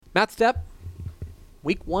Matt Stepp,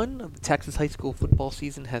 week 1 of the Texas high school football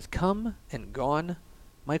season has come and gone.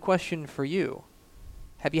 My question for you,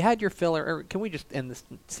 have you had your fill, or can we just end this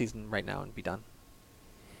season right now and be done?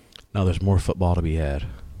 No, there's more football to be had.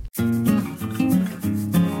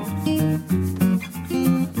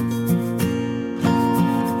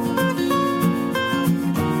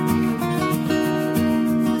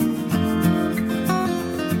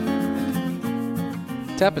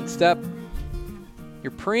 Tap and Step,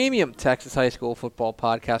 your premium Texas high school football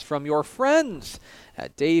podcast from your friends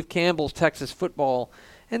at Dave Campbell's Texas Football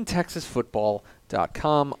and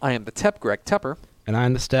TexasFootball.com. I am the Tep, Greg Tepper. And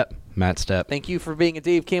I'm the Step, Matt Stepp. Thank you for being a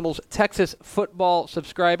Dave Campbell's Texas Football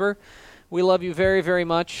subscriber. We love you very, very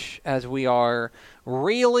much as we are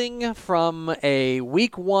reeling from a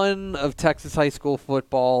week 1 of Texas high school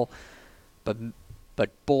football. But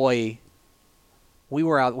boy, when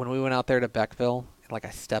we went out there to Beckville, like I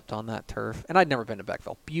stepped on that turf. And I'd never been to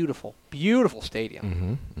Beckville. Beautiful, beautiful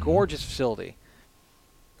stadium. Gorgeous facility.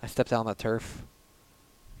 I stepped down that turf.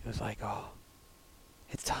 It was like, oh,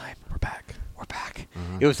 it's time. We're back.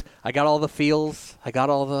 It was. I got all the feels. I got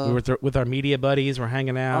all the. We were with our media buddies. We're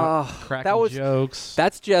hanging out, cracking jokes.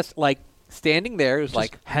 That's just like standing there. It was just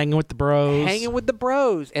like hanging with the bros. Hanging with the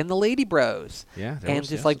bros and the lady bros. Yeah. And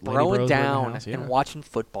just like broing down and watching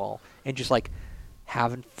football and just like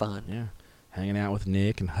having fun. Yeah. Hanging out with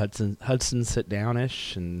Nick and Hudson sit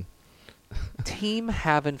downish and team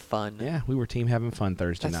having fun. Yeah, we were team having fun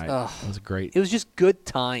Thursday night. It was great. It was just good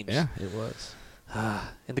times. Yeah, it was.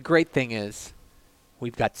 And the great thing is,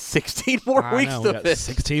 we've got 16 more weeks of this.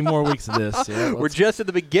 16 more weeks of this. Yeah, we're just at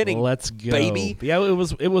the beginning. Let's go, baby. Yeah,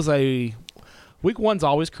 it was a week 1's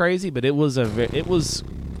always crazy, but it was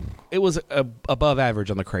above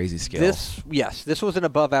average on the crazy scale. This was an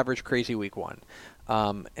above average crazy week 1.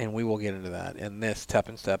 And we will get into that in this Tep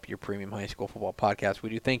and Step, your premium high school football podcast. We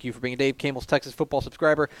do thank you for being a Dave Campbell's Texas Football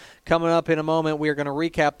subscriber. Coming up in a moment, we are going to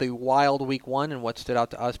recap the wild week 1 and what stood out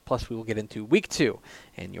to us. Plus, we will get into week 2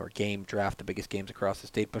 and your game draft, the biggest games across the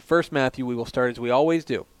state. But first, Matthew, we will start as we always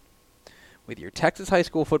do with your Texas high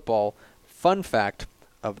school football fun fact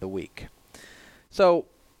of the week. So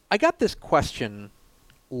I got this question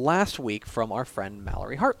last week from our friend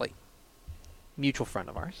Mallory Hartley, mutual friend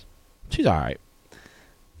of ours. She's all right.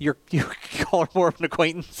 You call her more of an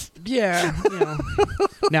acquaintance? Yeah.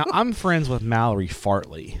 Now, I'm friends with Mallory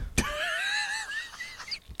Fartley. You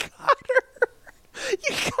got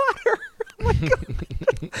her. Oh, my God.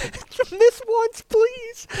 Miss once,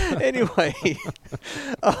 please. Anyway.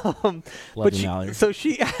 Love you, Mallory. So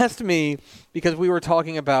she asked me, because we were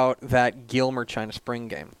talking about that Gilmer-China Spring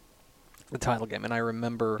game, the title game, and I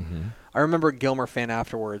remember a Gilmer fan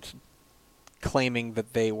afterwards claiming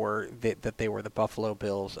that they were the Buffalo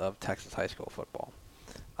Bills of Texas high school football,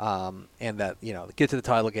 and that get to the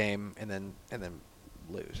title game and then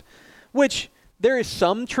lose, which there is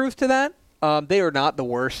some truth to that. They are not the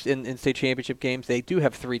worst in state championship games. They do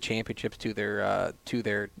have 3 championships to their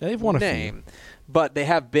They've won name, a few. but they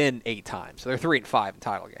have been 8 times. So they're 3-5 in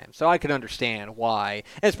title games. So I can understand why,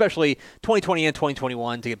 and especially 2020 and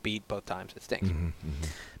 2021 to get beat both times. It stinks.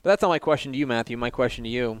 But that's not my question to you, Matthew. My question to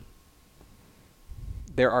you.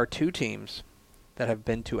 There are 2 teams that have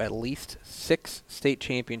been to at least 6 state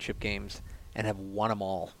championship games and have won them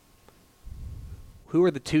all. Who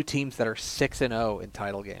are the 2 teams that are 6-0 in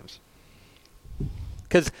title games?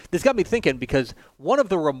 Because this got me thinking, because one of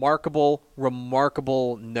the remarkable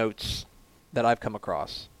notes that I've come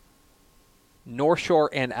across, North Shore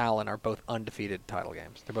and Allen are both undefeated title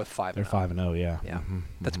games. They're both 5-0. They're 5-0, yeah. Yeah,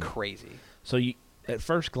 that's crazy. So at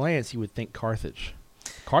first glance, you would think Carthage.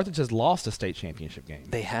 Carthage has lost a state championship game.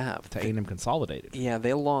 They have. To A&M Consolidated. Yeah,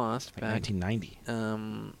 they lost back 1990.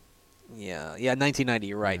 Yeah, 1990.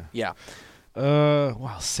 You're right. Yeah.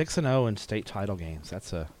 Wow, 6-0 in state title games.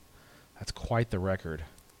 That's quite the record.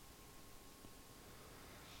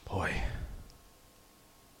 Boy.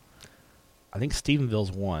 I think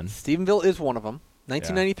Stephenville's one. Stephenville is one of them.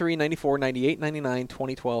 1993, 94, 98, 99,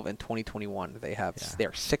 2012, and 2021. They are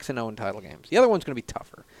 6-0 in title games. The other one's going to be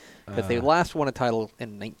tougher because they last won a title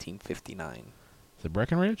in 1959. Is it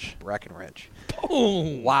Breckenridge? Breckenridge.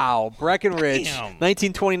 Boom! Wow, Breckenridge. Damn.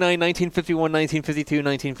 1929, 1951, 1952,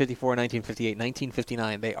 1954, 1958,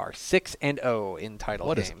 1959. They are 6-0 in title games.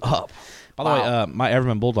 What is up? By the way, my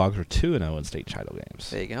Everman Bulldogs are 2-0 in state title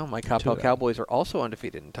games. There you go. My Coppell Cowboys are also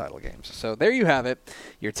undefeated in title games. So there you have it.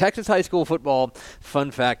 Your Texas high school football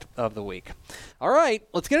fun fact of the week. All right,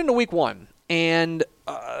 let's get into week 1. And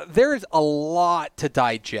there's a lot to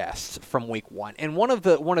digest from week 1. And one of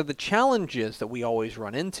the challenges that we always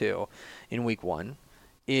run into in week 1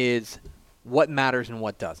 is what matters and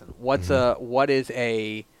what doesn't. What is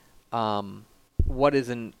a what is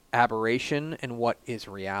an aberration and what is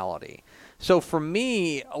reality. So for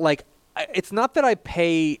me, like, it's not that I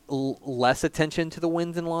pay less attention to the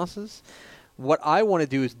wins and losses. What I want to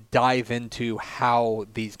do is dive into how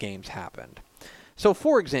these games happened. So,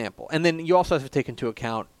 for example, and then you also have to take into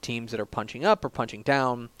account teams that are punching up or punching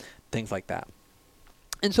down, things like that.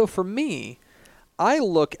 And so for me,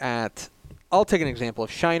 I'll take an example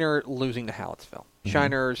of Shiner losing to Hallettsville. Mm-hmm.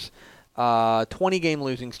 Shiner's 20-game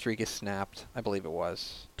losing streak is snapped, I believe it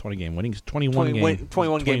was. 21 game winning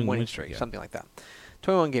streak, yeah. Something like that.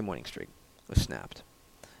 21-game winning streak was snapped.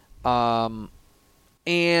 And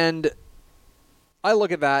I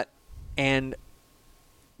look at that, and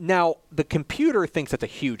now the computer thinks that's a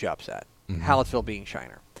huge upset, Hallettsville beating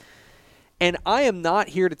Shiner. And I am not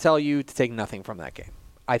here to tell you to take nothing from that game.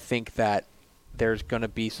 I think that there's going to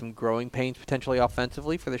be some growing pains potentially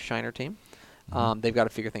offensively for the Shiner team. They've got to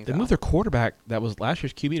figure things out. They moved their quarterback that was last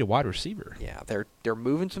year's QB to wide receiver. Yeah, they're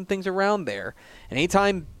moving some things around there. And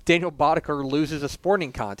anytime Daniel Boddicker loses a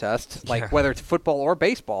sporting contest, like whether it's football or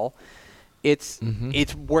baseball, it's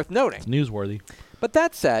worth noting. It's newsworthy. But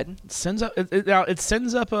that said, it sends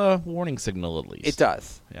up a warning signal at least. It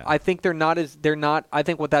does. Yeah. I think I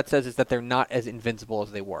think what that says is that they're not as invincible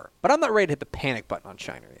as they were. But I'm not ready to hit the panic button on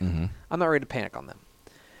Shiner yet. Mm-hmm. I'm not ready to panic on them.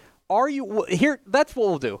 Are you here? That's what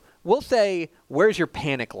we'll do. We'll say, where's your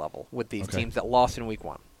panic level with these teams that lost in week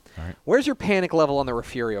 1? All right. Where's your panic level on the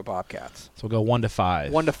Refugio Bobcats? So we'll go 1 to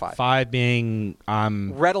 5. 1 to 5. 5 being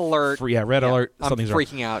red alert. Red alert. I'm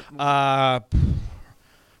freaking out.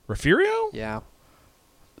 Refugio? Yeah.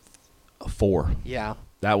 4. Yeah.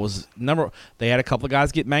 That was they had a couple of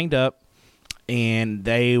guys get banged up, and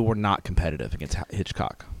they were not competitive against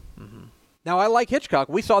Hitchcock. Mm-hmm. Now, I like Hitchcock.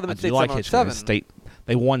 We saw them at State 7-on-7.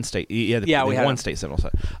 They won State. Yeah, they won State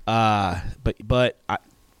 7-on-7. But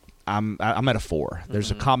I'm at a 4.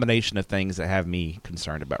 There's a combination of things that have me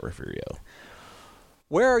concerned about Refugio.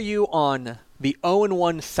 Where are you on the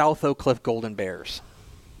 0-1 South Oak Cliff Golden Bears?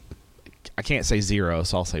 I can't say 0,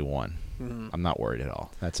 so I'll say 1. Mm-hmm. I'm not worried at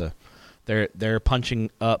all. They're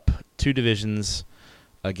punching up 2 divisions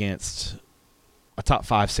against a top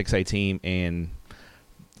 5 6A team, and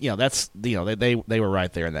they were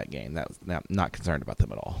right there in that game. I'm not concerned about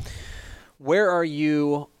them at all. Where are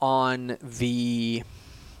you on the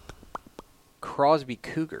Crosby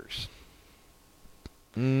Cougars?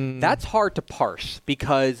 That's hard to parse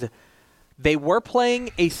because they were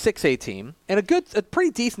playing a 6A team and a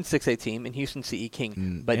pretty decent 6A team in Houston CE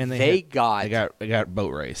King, but they got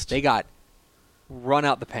boat raced. They got run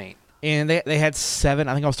out the paint. And they had 7.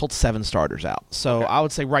 I think I was told 7 starters out. So I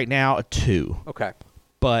would say right now a 2. Okay.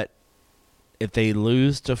 But if they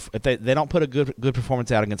lose if they don't put a good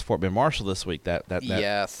performance out against Fort Bend Marshall this week, that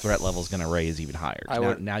threat level is going to raise even higher.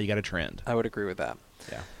 Now you got a trend. I would agree with that.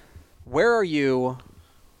 Yeah. Where are you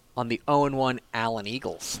on the 0-1 Allen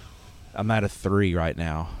Eagles? I'm at a 3 right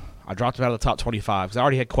now. I dropped them out of the top 25 because I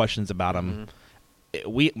already had questions about them.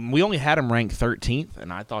 Mm-hmm. We only had them ranked 13th,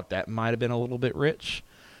 and I thought that might have been a little bit rich.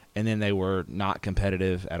 And then they were not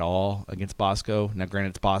competitive at all against Bosco. Now, granted,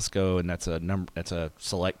 it's Bosco, and that's a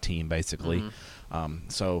select team basically.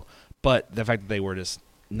 Mm-hmm. But the fact that they were just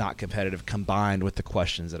not competitive, combined with the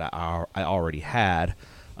questions that I already had,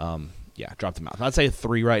 dropped them out. I'd say a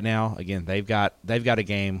 3 right now. Again, they've got a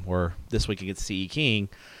game where this week against CE King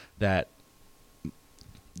that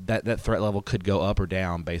threat level could go up or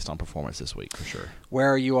down based on performance this week for sure.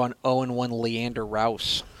 Where are you on 0-1 Leander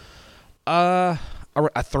Rouse? A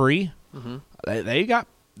 3. Mm-hmm. They got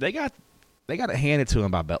it handed to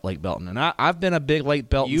him by Lake Belton, and I've been a big Lake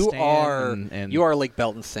Belton stan. You are a Lake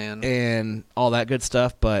Belton stan and all that good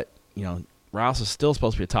stuff. But Rouse is still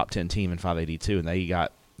supposed to be a top 10 team in 582, and they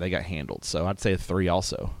got handled. So I'd say a 3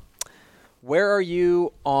 also. Where are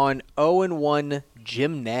you on 0-1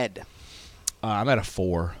 Jim Ned? I'm at a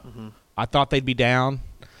 4. Mm-hmm. I thought they'd be down,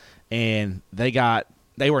 and they got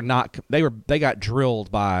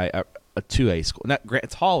drilled by a 2A school. Now,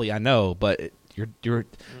 it's Hawley, I know, but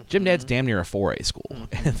Jim Ned's damn near a 4A school,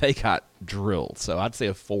 and they got drilled. So I'd say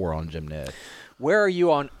a 4 on Jim Ned. Where are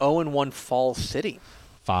you on 0-1 Falls City?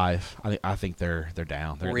 5. I think they're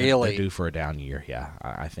down. They're due for a down year. Yeah,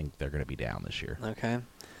 I think they're going to be down this year. Okay,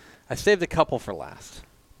 I saved a couple for last.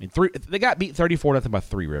 I mean, they got beat 34-0 by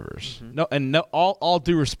 3 Rivers. Mm-hmm. All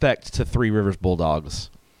due respect to 3 Rivers Bulldogs.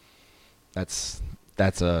 That's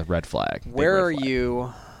a red flag. Where are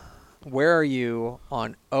you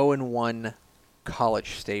on 0-1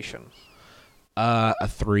 College Station? A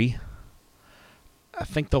 3. I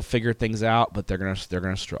think they'll figure things out, but they're gonna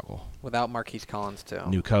struggle without Marquise Collins too.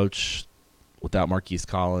 New coach, without Marquise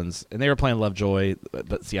Collins, and they were playing Lovejoy.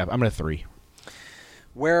 But yeah, I'm at a 3.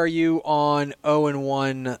 Where are you on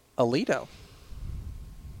 0-1 Alito?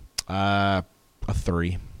 A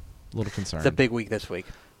 3. A little concerned. It's a big week this week.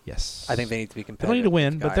 Yes. I think they need to be They competitive. don't need to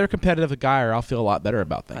win, but they're competitive with Geyer. I'll feel a lot better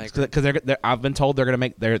about things because I've been told they're going to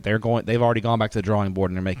make. They're going. They've already gone back to the drawing board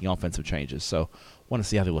and they're making offensive changes. So, want to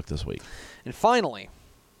see how they look this week. And finally,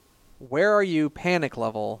 where are you panic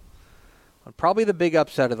level on probably the big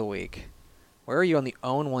upset of the week? Where are you on the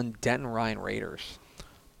 0-1 Denton Ryan Raiders?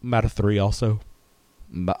 I'm about a 3 also.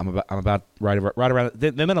 I'm about right around.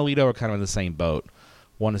 Them and Alito are kind of in the same boat.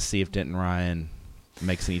 Want to see if Denton Ryan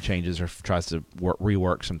makes any changes or tries to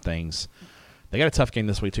rework some things. They got a tough game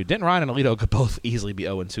this week too. Denton Ryan and Alito could both easily be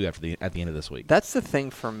 0-2 at the end of this week. That's the thing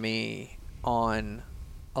for me on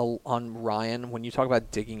Ryan when you talk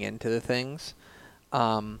about digging into the things.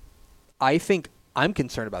 I think I'm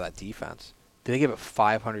concerned about that defense. Did they give it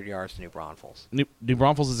 500 yards to New Braunfels? New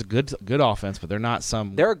Braunfels is a good offense, but they're not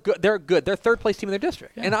some. They're good. They're good. They're third place team in their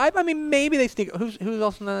district. Yeah. And I mean, maybe they sneak. Who's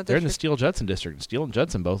else in that district? They're in the Steele Judson district. Steele and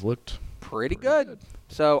Judson both looked pretty good.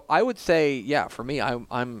 So I would say, yeah, for me,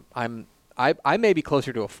 I may be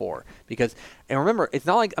closer to a 4 because, and remember, it's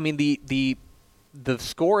not like the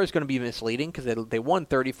score is going to be misleading because they won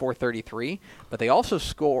 34-33, but they also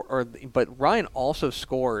but Ryan also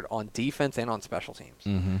scored on defense and on special teams.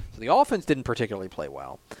 Mm-hmm. So the offense didn't particularly play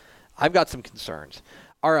well. I've got some concerns.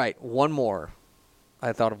 All right, one more.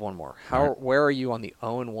 I thought of one more. Where are you on the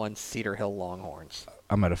 0-1 Cedar Hill Longhorns?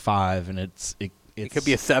 I'm at a 5, and it could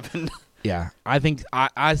be a 7. Yeah, I think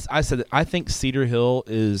I said that I think Cedar Hill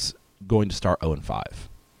is going to start 0-5.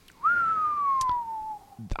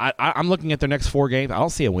 I'm looking at their next 4 games. I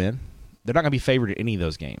don't see a win. They're not going to be favored in any of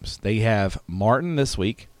those games. They have Martin this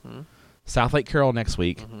week, South Lake Carroll next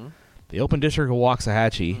week, the Open District of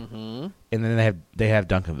Waxahachie, and then they have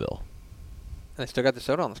Duncanville. And they still got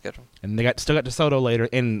DeSoto on the schedule. And they still got DeSoto later.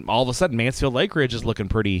 And all of a sudden, Mansfield Lake Ridge is looking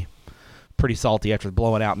pretty salty after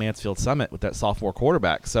blowing out Mansfield Summit with that sophomore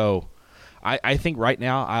quarterback. So I think right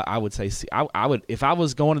now I would say I would if I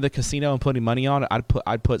was going to the casino and putting money on it,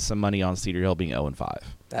 I'd put some money on Cedar Hill being 0-5.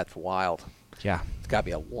 That's wild. Yeah, it's got to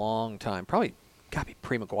be a long time. Probably got to be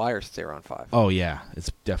pre-McGuire since they were on 5. Oh yeah,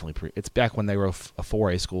 it's definitely It's back when they were a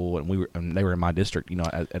 4A school and they were in my district.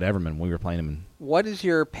 At Everman, we were playing them. What is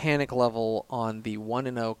your panic level on the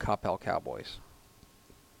 1-0 Coppell Cowboys?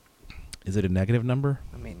 Is it a negative number?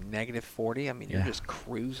 I mean, negative 40. I mean, you're just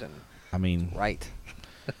cruising. I mean, right.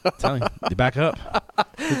 Telling you, back up.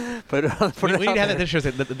 We need to have that this year.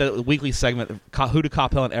 The weekly segment. Who do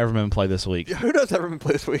Coppell and Everman play this week? Who does Everman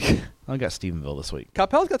play this week? I got Stephenville this week.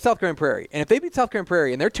 Coppell's got South Grand Prairie, and if they beat South Grand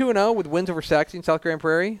Prairie, and they're 2-0 with wins over Saxon and South Grand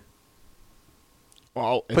Prairie,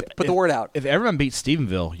 well, put the word out. If Everman beats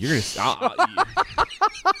Stephenville, you're gonna.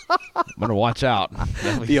 I'm gonna watch out.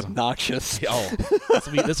 Be obnoxious.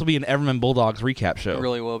 This will be an Everman Bulldogs recap show. It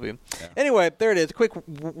really will be. Yeah. Anyway, there it is. A quick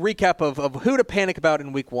recap of who to panic about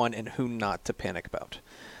in Week 1 and who not to panic about.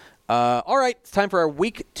 All right, it's time for our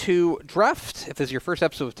Week 2 draft. If this is your first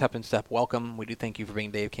episode of Step and Step, welcome. We do thank you for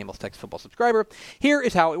being Dave Campbell's Texas Football subscriber. Here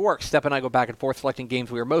is how it works. Step and I go back and forth selecting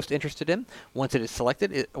games we are most interested in. Once a game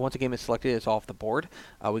is selected, it's off the board.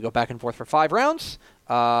 We go back and forth for 5 rounds,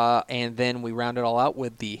 and then we round it all out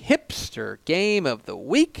with the hipster game of the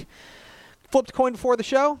week. Flipped a coin before the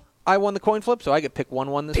show. I won the coin flip, so I get pick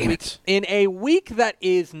 1-1 this week. In a week that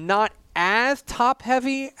is not as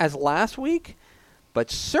top-heavy as last week, but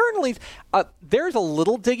certainly there's a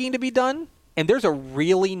little digging to be done, and there's a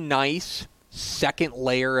really nice second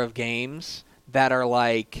layer of games that are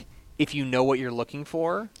like, if you know what you're looking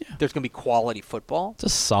for, there's going to be quality football. It's a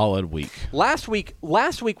solid week. Last week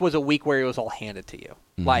was a week where it was all handed to you.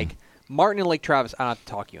 Mm-hmm. Like Martin and Lake Travis, I don't have to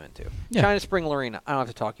talk you into. Yeah. China Spring Lorena, I don't have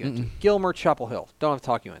to talk you into. Gilmer, Chapel Hill, don't have to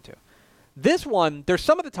talk you into. This one, there's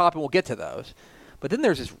some at the top, and we'll get to those, but then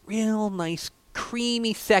there's this real nice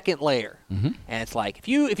creamy second layer, and it's like if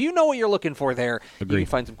you know what you're looking for there, you can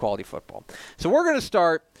find some quality football. So we're going to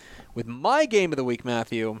start with my game of the week,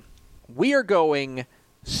 Matthew. We are going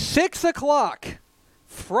 6:00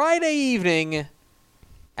 Friday evening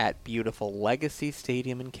at beautiful Legacy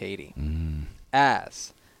Stadium in Katy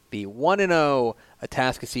as the 1-0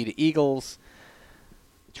 Atascocita Eagles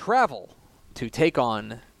travel to take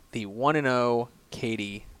on the 1-0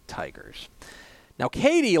 Katy Tigers. Now,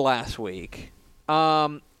 Katy last week,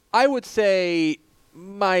 I would say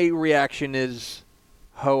my reaction is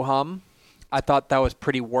ho-hum. I thought that was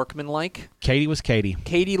pretty workmanlike. Katy was Katy.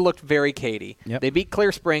 Katy looked very Katy. Yep. They beat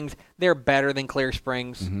Clear Springs. They're better than Clear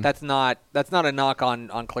Springs. Mm-hmm. That's not a knock on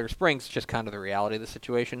Clear Springs. It's just kind of the reality of the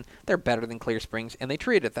situation. They're better than Clear Springs, and they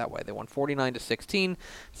treated it that way. They won 49-16.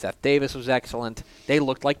 Seth Davis was excellent. They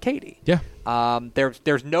looked like Katy. Yeah.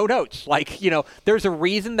 There's no notes. Like, there's a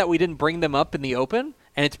reason that we didn't bring them up in the Open,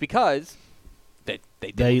 and it's because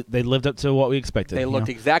they lived up to what we expected. They looked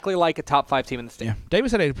exactly like a top 5 team in the state. Yeah.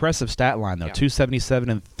 Davis had an impressive stat line though. 277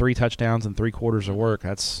 and 3 touchdowns and 3/4 of work.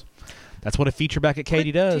 That's what a feature back at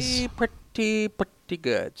Katy does. Pretty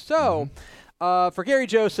good. So, for Gary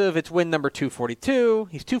Joseph, it's win number 242.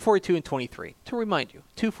 He's 242 and 23. To remind you,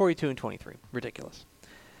 242 and 23. Ridiculous.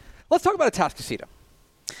 Let's talk about Atascocita.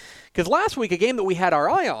 Because last week, a game that we had our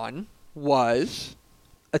eye on was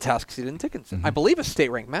Atascocita and Dickinson. Mm-hmm. I believe a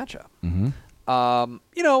state-ranked matchup. Mm-hmm.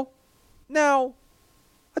 Now,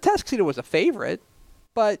 Atascocita was a favorite,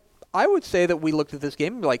 but I would say that we looked at this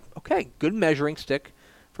game and be like, okay, good measuring stick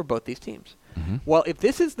for both these teams. Mm-hmm. Well, if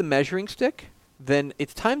this is the measuring stick, then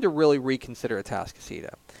it's time to really reconsider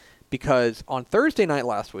Atascocita, because on Thursday night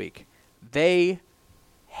last week, they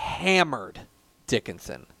hammered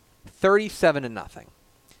Dickinson 37-0.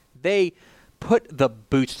 They put the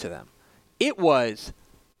boots to them. It was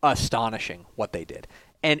astonishing what they did.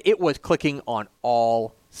 And it was clicking on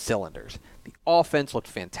all cylinders. The offense looked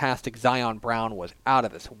fantastic. Zion Brown was out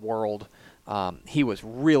of this world. He was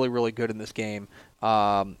really, really good in this game.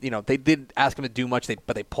 They didn't ask him to do much,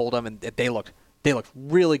 but they pulled him, and they looked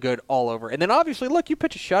really good all over. And then obviously, look, you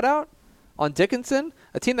pitch a shutout on Dickinson,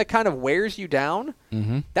 a team that kind of wears you down.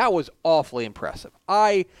 Mm-hmm. That was awfully impressive.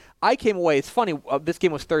 I came away. It's funny. This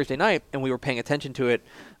game was Thursday night, and we were paying attention to it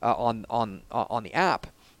on the app,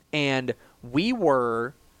 and we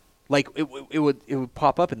were like, it would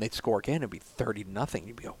pop up and they'd score again. It'd be 30-0.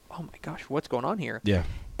 You'd be, oh my gosh, what's going on here? Yeah.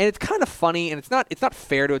 And it's kind of funny, and it's not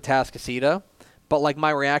fair to Atascocita, but like my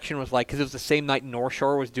reaction was like, because it was the same night North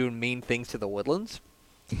Shore was doing mean things to the Woodlands,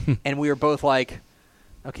 and we were both like,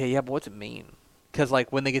 okay, yeah, but what's it mean? Because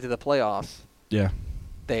like when they get to the playoffs, yeah,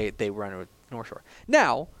 they run with North Shore.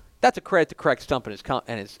 Now that's a credit to Craig Stump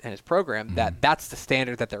and his program, that's the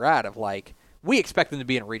standard that they're at of like, we expect them to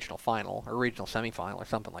be in a regional final or regional semifinal or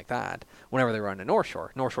something like that whenever they run to North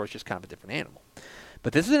Shore. North Shore is just kind of a different animal.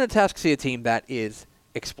 But this is an Atascocita team that is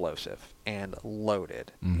explosive and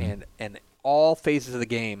loaded, and all phases of the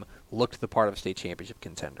game looked the part of a state championship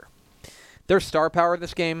contender. There's star power in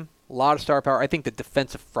this game, a lot of star power. I think the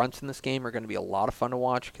defensive fronts in this game are going to be a lot of fun to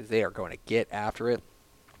watch because they are going to get after it.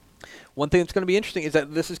 One thing that's going to be interesting is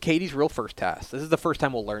that this is Katy's real first test. This is the first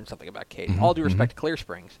time we'll learn something about Katy. All due respect to Clear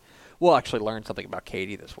Springs, we'll actually learn something about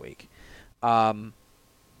Katy this week. The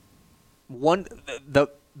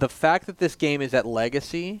fact that this game is at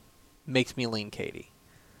Legacy makes me lean Katy.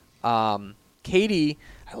 Katy,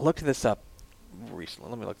 I looked this up recently.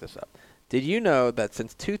 Let me look this up. Did you know that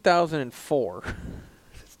since 2004, do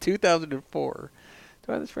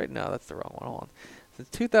I have this right now? That's the wrong one. Hold on. Since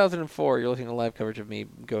 2004, you're looking at live coverage of me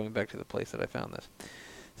going back to the place that I found this.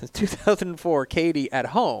 Since 2004, Katy at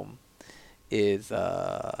home is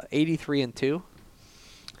 83-2.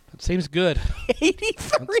 That seems good.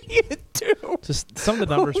 83-2. Just some of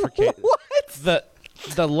the numbers for Katy. What?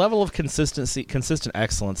 The level of consistent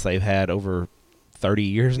excellence they've had over 30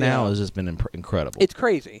 years now has just been incredible. It's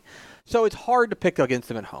crazy. So it's hard to pick against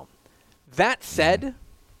them at home. That said,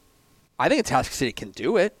 I think Atascocita can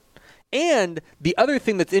do it. And the other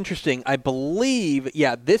thing that's interesting, I believe,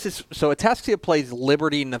 Atascocita plays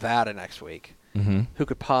Liberty, Nevada next week. Mm-hmm. Who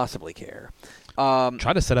could possibly care?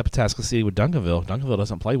 Try to set up Atascocita with Duncanville. Duncanville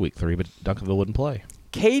doesn't play week 3, but Duncanville wouldn't play.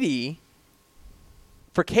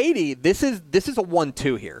 For Katy, this is a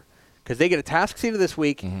 1-2 here. Because they get Atascocita this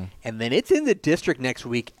week, and then it's in the district next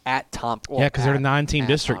week at Tompkins. Yeah, because they're a 9-team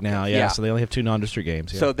district now. Yeah, so they only have 2 non-district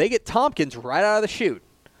games. Yeah. So they get Tompkins right out of the chute.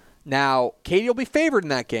 Now, Katy will be favored in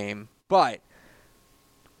that game, but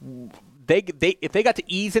if they got to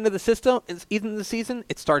ease into the season,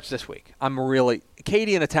 it starts this week.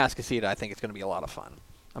 Katy and Atascocita, I think it's going to be a lot of fun.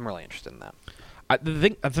 I'm really interested in that.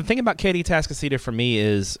 The thing about Katy Atascocita for me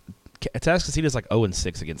is Atascocita is like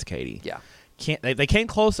 0-6 against Katy. Yeah. They came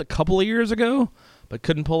close a couple of years ago, but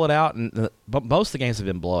couldn't pull it out. And but most of the games have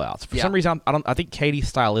been blowouts. For some reason, I think Katy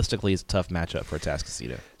stylistically is a tough matchup for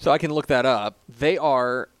Atascocita. So I can look that up. They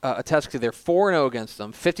are Atascocita. They're 4-0 against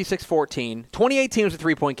them. 56-14. 2018 was a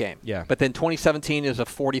 3-point game. Yeah. But then 2017 is a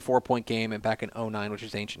 44-point game, and back in 2009, which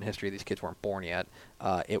is ancient history, these kids weren't born yet.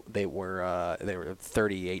 They were a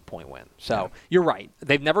 38-point win. So you're right.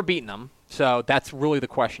 They've never beaten them. So that's really the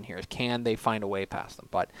question here: is can they find a way past them?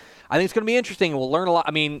 But I think it's going to be interesting. We'll learn a lot.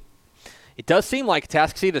 I mean, it does seem like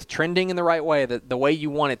task seed is trending in the right way, the way you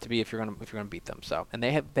want it to be if you're gonna beat them. So, and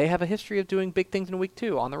they have a history of doing big things in week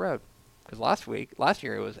 2 on the road. Because last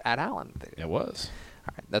year it was at Allen. It was.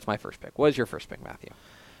 All right, that's my first pick. What is your first pick, Matthew?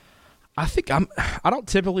 I think I don't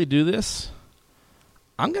typically do this.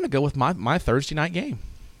 I'm going to go with my Thursday night game.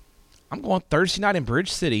 I'm going Thursday night in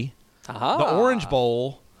Bridge City. Aha. The Orange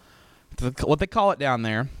Bowl, what they call it down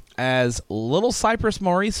there, as Little Cypress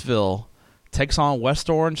Mauriceville takes on West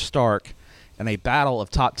Orange Stark in a battle of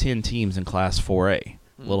top 10 teams in Class 4A.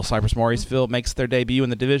 Little Cypress Mauriceville makes their debut in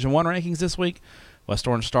the Division I rankings this week. West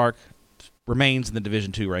Orange Stark remains in the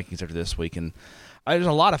Division II rankings after this week. And there's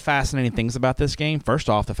a lot of fascinating things about this game. First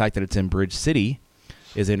off, the fact that it's in Bridge City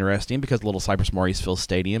is interesting because Little Cypress Mauriceville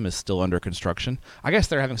Stadium is still under construction. I guess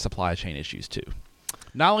they're having supply chain issues too.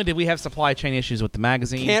 Not only did we have supply chain issues with the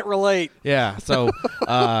magazine. Can't relate. Yeah, so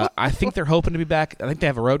I think they're hoping to be back. I think they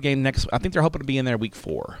have a road game next. I think they're hoping to be in there week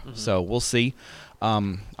 4. Mm-hmm. So we'll see.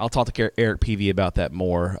 I'll talk to Eric Peavy about that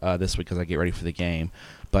more this week as I get ready for the game.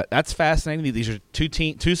 But that's fascinating. These are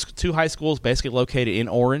two high schools basically located in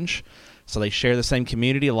Orange. So they share the same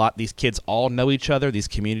community. These kids all know each other. These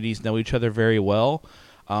communities know each other very well.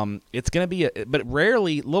 It's going to be but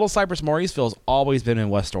rarely, Little Cypress Mauriceville has always been in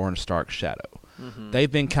West Orange Stark's shadow. Mm-hmm.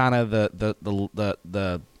 They've been kind of the they're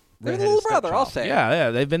the little brother, I'll say.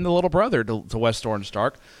 Yeah, they've been the little brother to West Orange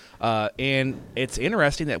Stark. And it's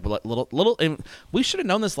interesting that and we should have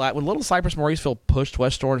known this when Little Cypress Mauriceville pushed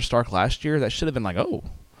West Orange Stark last year. That should have been like, oh,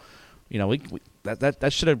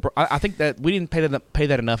 that should have. I think that we didn't pay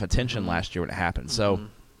that enough attention last year when it happened. So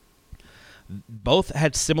both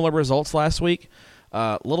had similar results last week.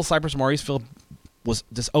 Little Cypress Mauriceville was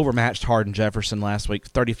just overmatched Hardin Jefferson last week,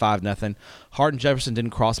 35-0. Hardin Jefferson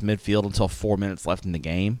didn't cross midfield until 4 minutes left in the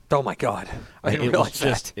game. Oh my God! I didn't realize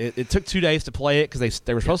that. It took 2 days to play it because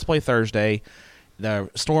they were supposed to play Thursday.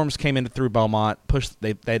 The Storms came in through Beaumont,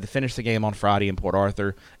 they had to finish the game on Friday in Port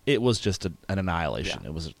Arthur. It was just an annihilation. Yeah.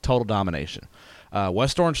 It was a total domination.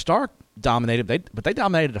 West Orange Stark dominated, but they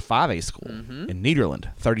dominated a 5A school in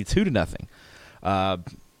Nederland, 32-0.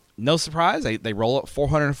 No surprise, they roll up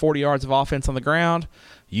 440 yards of offense on the ground,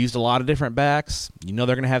 used a lot of different backs. You know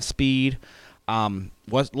they're going to have speed.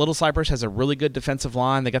 Little Cypress has a really good defensive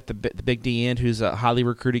line. They got the big D end who's a highly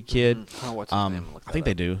recruited kid. What's his name? I think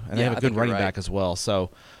they do. And they have a good running back as well.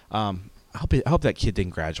 So I hope that kid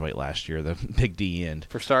didn't graduate last year, the big D end.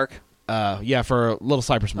 For Stark? Yeah, for Little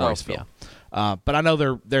Cypress Mauriceville. Yeah. But I know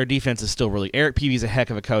their defense is still really. Eric Peavy's a heck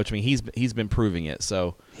of a coach. I mean, he's been proving it.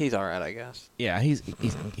 So he's all right, I guess. Yeah,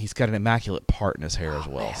 he's got an immaculate part in his hair as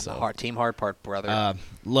well. Man, so team hard part, brother.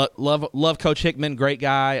 Love Coach Hickman, great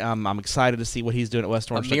guy. I'm excited to see what he's doing at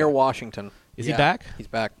West Orange. Amir Washington. Is he back? He's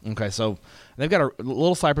back. Okay, so they've got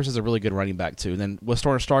Little Cypress is a really good running back too. And then West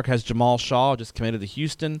Orange Stark has Jamal Shaw, just committed to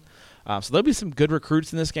Houston. So there'll be some good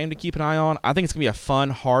recruits in this game to keep an eye on. I think it's going to be a fun,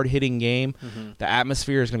 hard-hitting game. Mm-hmm. The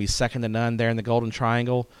atmosphere is going to be second to none there in the Golden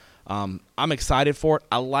Triangle. I'm excited for it.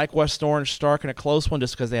 I like West Orange Stark in a close one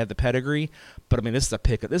just because they have the pedigree. But, I mean, this is a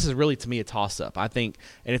pick. This is really, to me, a toss-up. I think,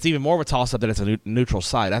 and it's even more of a toss-up that it's a neutral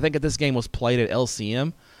site. I think if this game was played at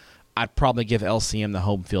LCM, I'd probably give LCM the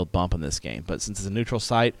home field bump in this game. But since it's a neutral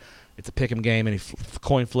site, it's a pick 'em game. And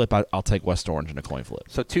coin flip, I'll take West Orange in a coin flip.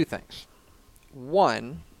 So 2 things.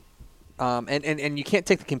 One, and you can't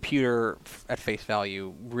take the computer at face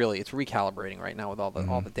value. Really, it's recalibrating right now with all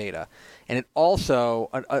the data, and it also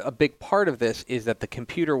a big part of this is that the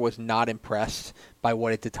computer was not impressed by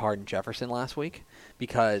what it did to Hardin Jefferson last week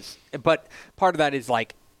but part of that is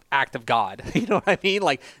like act of God. You know what I mean?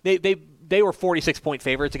 Like they were 46-point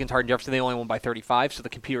favorites against Hardin Jefferson. They only won by 35, so the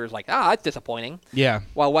computer is like, that's disappointing. Yeah.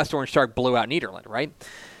 While West Orange Stark blew out Nederland, right?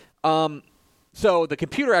 So the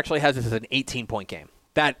computer actually has this as an 18-point game.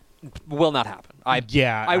 That will not happen.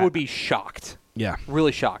 I would be shocked. Yeah.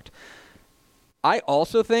 Really shocked. I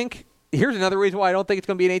also think, here's another reason why I don't think it's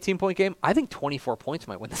going to be an 18-point game. I think 24 points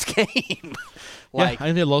might win this game. I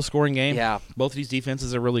think a low-scoring game. Yeah. Both of these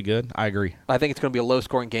defenses are really good. I agree. I think it's going to be a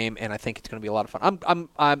low-scoring game, and I think it's going to be a lot of fun.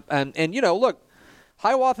 And you know, look,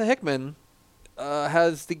 Hiawatha Hickman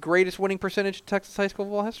has the greatest winning percentage in Texas high school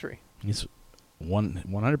football history. He's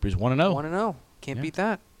 100. He's 1-0. 1-0. Can't beat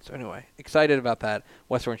that. So anyway, excited about that.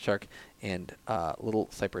 West Orange Stark and Little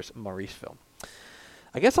Cypress Mauriceville.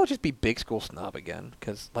 I guess I'll just be big school snob again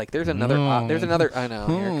because there's another. I know.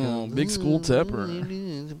 Here big school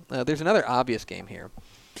Tepper. There's another obvious game here,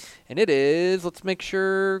 and it is. Let's make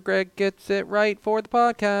sure Greg gets it right for the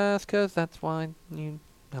podcast because that's why I'm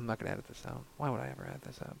not gonna edit this out. Why would I ever edit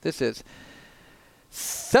this out? This is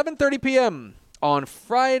 7:30 p.m. on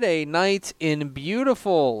Friday night in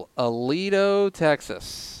beautiful Aledo,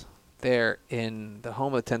 Texas. there in the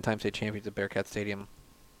home of the 10-time state champions at Bearcat Stadium.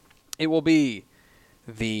 It will be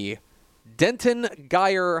the Denton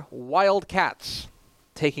Geyer Wildcats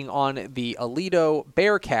taking on the Aledo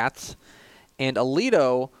Bearcats, and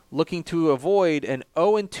Aledo looking to avoid an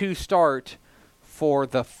 0-2 start for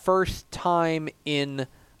the first time in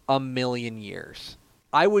a million years.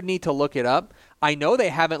 I would need to look it up. I know they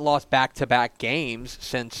haven't lost back-to-back games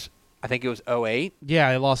since, I think it was 2008.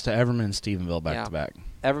 Yeah, they lost to Everman and Stephenville back-to-back.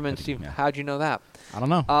 Everman and Stephenville. Yeah. How'd you know that? I don't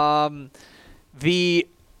know.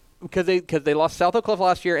 Because they lost South Oak Cliff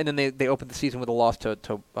last year, and then they opened the season with a loss to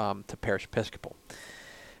Parish Episcopal.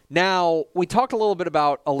 Now, we talked a little bit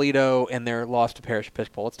about Aledo and their loss to Parish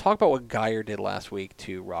Episcopal. Let's talk about what Geyer did last week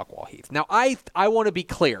to Rockwall Heath. Now, I want to be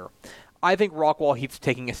clear. I think Rockwall Heath's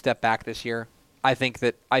taking a step back this year. I think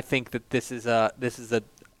that this is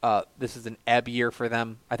an ebb year for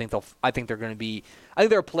them. I think they're going to be. I think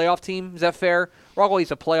they're a playoff team. Is that fair? Rockwall Heath's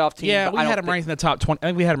a playoff team. Yeah, we had them ranked in the top 20. I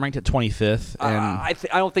think we had them ranked at 25th. And I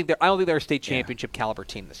don't think they're a state championship caliber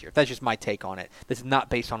team this year. That's just my take on it. This is not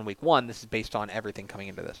based on week one. This is based on everything coming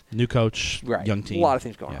into this. New coach, right. Young team. A lot of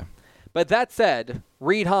things going on. But that said,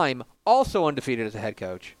 Reed Heim also undefeated as a head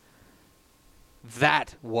coach.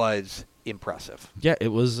 That was impressive. Yeah, it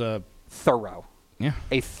was thorough. Yeah,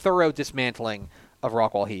 a thorough dismantling of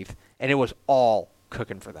Rockwall Heath, and it was all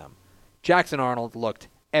cooking for them. Jackson Arnold looked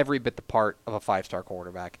every bit the part of a 5-star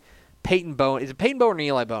quarterback. Peyton Bone, is it Peyton Bone or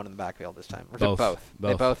Eli Bone in the backfield this time? Or is it both?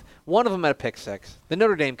 They both. One of them had a pick six. The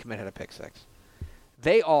Notre Dame commit had a pick six.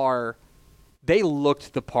 They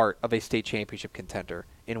looked the part of a state championship contender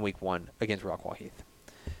in week one against Rockwall Heath.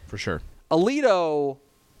 For sure. Aledo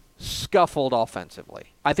scuffled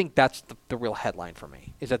offensively. I think that's the real headline for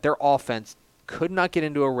me, is that their offense could not get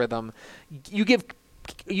into a rhythm. You give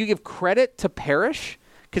credit to Parish,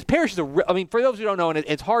 because Parish is for those who don't know, and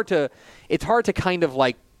it's hard to kind of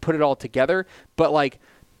like put it all together, but like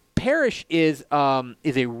Parish is a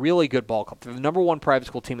really good ball club. They're the number one private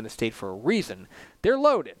school team in the state for a reason. They're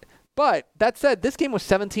loaded. But that said, this game was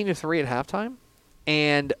 17-3 at halftime,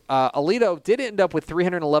 and Aledo did end up with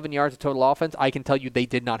 311 yards of total offense. I can tell you they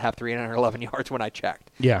did not have 311 yards when I checked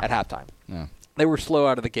at halftime. Yeah. They were slow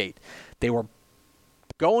out of the gate. They were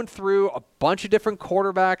going through a bunch of different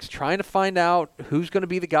quarterbacks, trying to find out who's going to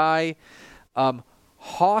be the guy.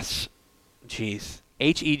 Hejny.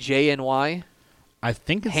 I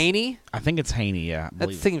think it's Haney. I think it's Haney. Yeah,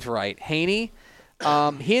 that seems right. Haney.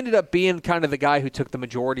 He ended up being kind of the guy who took the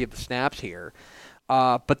majority of the snaps here.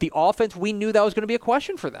 But the offense, we knew that was going to be a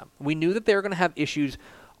question for them. We knew that they were going to have issues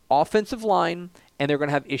offensive line, and they're going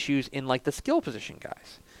to have issues in like the skill position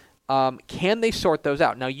guys. Can they sort those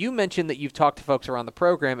out? Now, you mentioned that you've talked to folks around the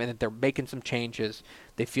program and that they're making some changes.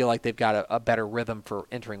 They feel like they've got a better rhythm for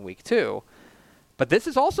entering week two. But this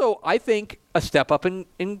is also, I think, a step up in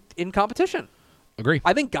competition. Agree.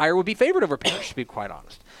 I think Geyer would be favored over Parish, to be quite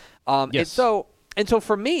honest. Yes. And so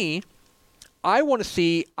for me, I want to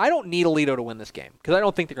see. I don't need Aledo to win this game because I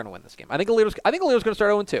don't think they're going to win this game. I think Aledo's going to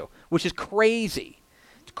start 0-2, which is crazy.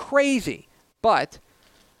 It's crazy, but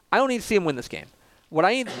I don't need to see them win this game. What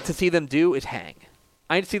I need to see them do is hang.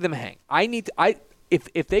 I need to see them hang.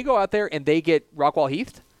 If they go out there and they get Rockwall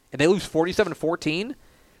Heath and they lose 47-14,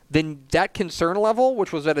 then that concern level,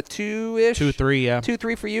 which was at a 2-ish, 2-3, yeah,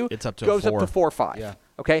 2-3 for you, it's up to goes 4. up to 4-5. Yeah.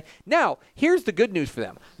 Okay. Now here's the good news for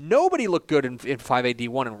them. Nobody looked good in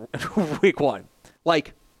 5AD1 in week one.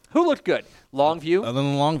 Like, who looked good? Longview. Other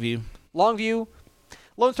than Longview.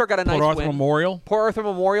 Lone Star got a nice win. Port Arthur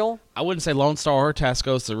Memorial. I wouldn't say Lone Star or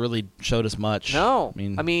Tascosa really showed us much. No.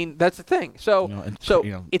 I mean that's the thing. So,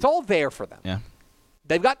 it's all there for them. Yeah.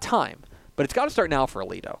 They've got time, but it's got to start now for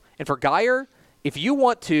Aledo. And for Geyer, if you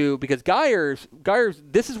want to, because Geyer's,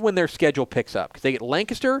 this is when their schedule picks up. Because they get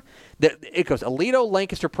Lancaster. It goes Aledo,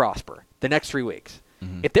 Lancaster, Prosper the next 3 weeks.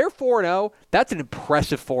 Mm-hmm. If they're 4-0, that's an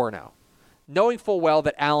impressive 4-0. Knowing full well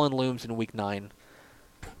that Allen looms in week 9.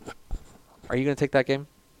 Are you going to take that game?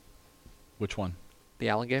 Which one? The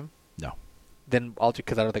Allen game? No. Then I'll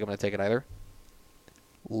because I don't think I'm going to take it either.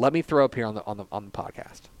 Let me throw up here on the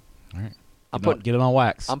podcast. All right. Get it on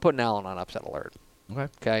wax. I'm putting Allen on upset alert.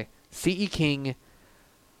 Okay. C.E. King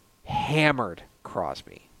hammered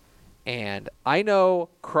Crosby. And I know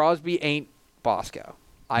Crosby ain't Bosco.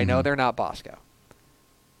 I know they're not Bosco.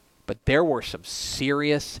 But there were some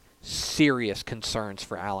serious concerns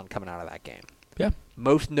for Allen coming out of that game. Yeah.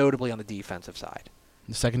 Most notably on the defensive side.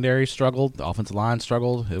 The secondary struggled. The offensive line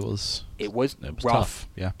struggled. It was rough. Tough.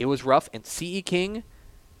 Yeah. It was rough. And C.E. King,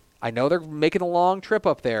 I know they're making a long trip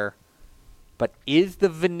up there, but is the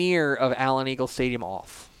veneer of Allen Eagle Stadium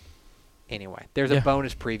off? Anyway, there's a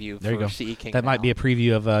bonus preview there you for go. CE King. That might be a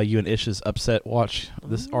preview of you and Ish's upset watch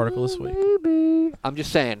this article this week. Maybe. I'm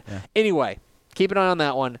just saying. Yeah. Anyway, keep an eye on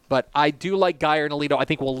that one. But I do like Geyer and Alito. I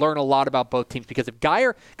think we'll learn a lot about both teams because if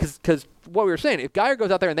Geyer, because what we were saying, if Geyer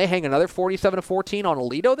goes out there and they hang another 47-14 on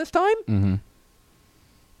Alito this time,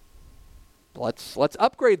 let's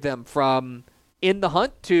upgrade them from in the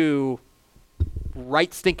hunt to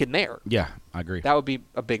right stinking there. Yeah, I agree. That would be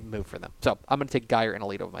a big move for them. So I'm going to take Geyer and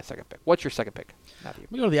Alito with my second pick. What's your second pick, Matthew?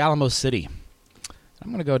 We go to the Alamo City. I'm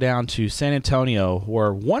going to go down to San Antonio,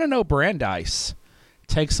 where 1-0 Brandeis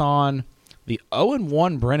takes on the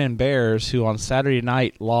 0-1 Brennan Bears, who on Saturday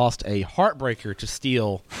night lost a heartbreaker to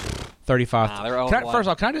Steele 35. First of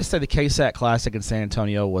all, can I just say the KSAC Classic in San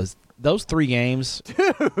Antonio was those 3 games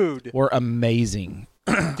were amazing.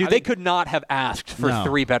 Dude, they could not have asked for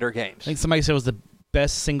 3 better games. I think somebody said it was the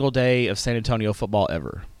best single day of San Antonio football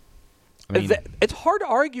ever. I mean, it's hard to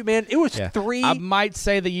argue, man. It was 3. I might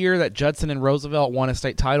say the year that Judson and Roosevelt won a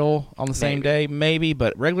state title on the same day, maybe,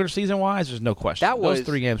 but regular season-wise, there's no question. Those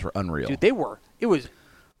 3 games were unreal. Dude, it was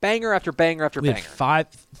banger after banger after banger.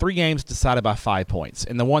 3 games decided by 5 points,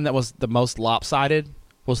 and the one that was the most lopsided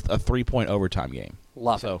was a 3-point overtime game.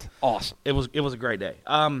 Love it. Awesome. It was a great day.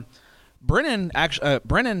 Brennan,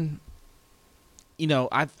 you know,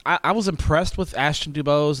 I was impressed with Ashton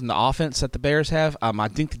Dubose and the offense that the Bears have. I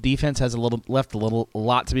think the defense has left a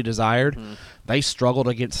lot to be desired. They struggled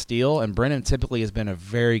against Steele, and Brennan typically has been a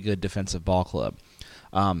very good defensive ball club.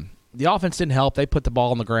 The offense didn't help. They put the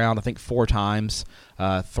ball on the ground, I think, 4 times.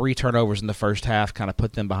 3 turnovers in the first half kind of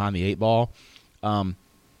put them behind the 8 ball.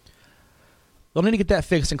 They'll need to get that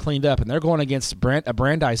fixed and cleaned up, and they're going against a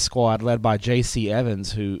Brandeis squad led by J.C.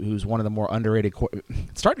 Evans, who's one of the more underrated.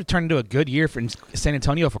 It's starting to turn into a good year for San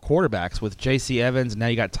Antonio for quarterbacks with J.C. Evans, and now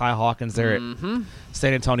you got Ty Hawkins there at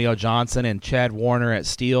San Antonio Johnson and Chad Warner at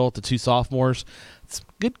Steele, the 2 sophomores. It's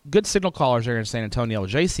good signal callers there in San Antonio.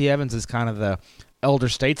 J.C. Evans is kind of the elder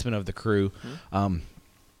statesman of the crew.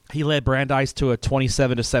 He led Brandeis to a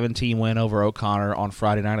 27-17 win over O'Connor on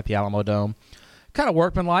Friday night at the Alamo Dome. Kind of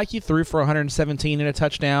workmanlike. He threw for 117 and a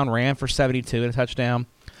touchdown, ran for 72 and a touchdown.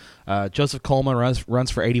 Joseph Coleman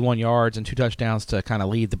runs for 81 yards and 2 touchdowns to kind of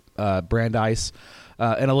lead the Brandeis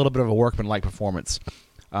and a little bit of a workmanlike performance.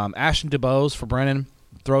 Ashton Dubose for Brennan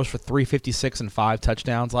throws for 356 and 5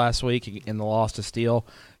 touchdowns last week in the loss to Steele.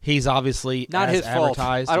 He's obviously not as his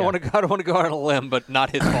advertised. Fault. I don't want to go out on a limb, but not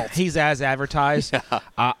his fault. He's as advertised.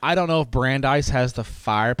 I don't know if Brandeis has the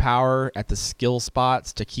firepower at the skill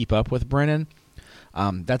spots to keep up with Brennan.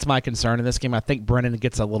 That's my concern in this game. I think Brennan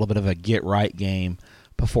gets a little bit of a get-right game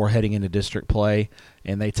before heading into district play,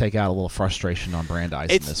 and they take out a little frustration on Brandeis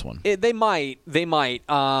in this one. They might.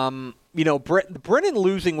 You know, Brennan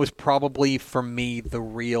losing was probably, for me, the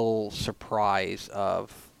real surprise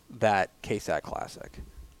of that KSAC Classic.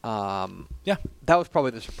 Yeah. That was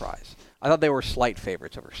probably the surprise. I thought they were slight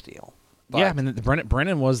favorites over Steele. Yeah, I mean,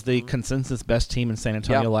 Brennan was the consensus best team in San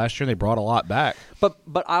Antonio last year. They brought a lot back. But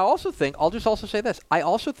I also think, I'll just also say this, I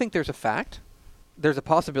also think there's a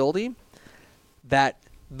possibility that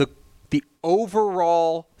the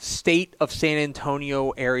overall state of San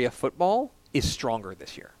Antonio area football is stronger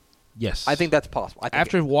this year. Yes. I think that's possible.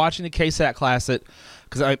 After watching the KSAC Classic,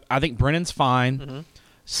 because I think Brennan's fine.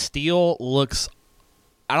 Steele looks,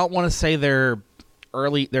 I don't want to say they're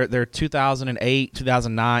 2008,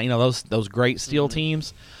 2009, you know, those great Steele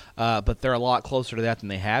teams, but they're a lot closer to that than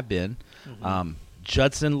they have been.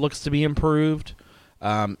 Judson looks to be improved.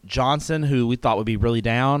 Johnson, who we thought would be really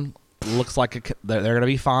down, looks like they're going to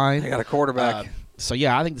be fine. They got a quarterback. So,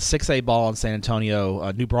 yeah, I think the 6A ball in San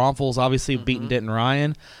Antonio, New Braunfels obviously beating Denton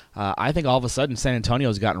Ryan. I think all of a sudden San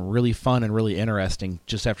Antonio's gotten really fun and really interesting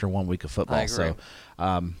just after 1 week of football. I agree.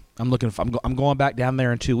 So, I'm going back down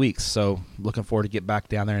there in 2 weeks, so looking forward to get back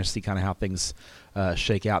down there and see kind of how things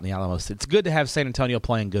shake out in the Alamo. It's good to have San Antonio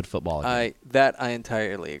playing good football again. That I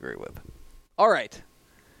entirely agree with. All right,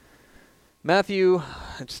 Matthew,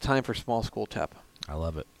 it's time for small school tap. I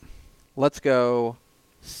love it. Let's go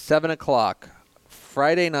 7 o'clock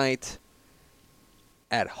Friday night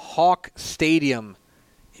at Hawk Stadium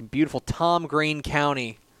in beautiful Tom Green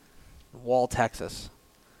County, Wall, Texas,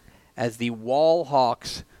 as the Wall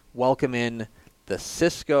Hawks welcome in the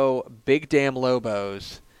Cisco Big Dam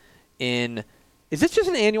Lobos in. Is this just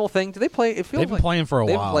an annual thing? Do they play? It feels They've been playing for a while.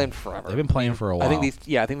 They've been playing forever. They've been playing for a while.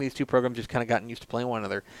 I think these two programs just kind of gotten used to playing one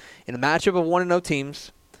another in a matchup of 1-0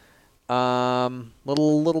 teams.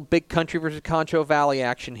 Little Big Country versus Concho Valley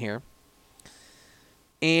action here.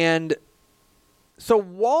 And so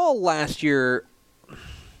Wall last year,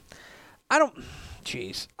 I don't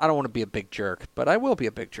want to be a big jerk, but I will be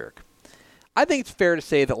a big jerk. I think it's fair to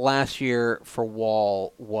say that last year for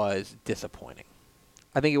Wall was disappointing.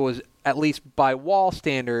 I think it was, at least by Wall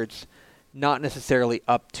standards, not necessarily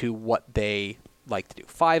up to what they like to do.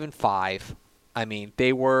 5-5. I mean,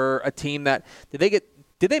 they were a team that did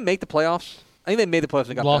they make the playoffs? I think they made the playoffs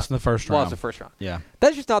and got lost in the first round. Lost the first round. Yeah,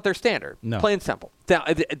 that's just not their standard. No, plain and simple.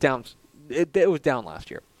 It was down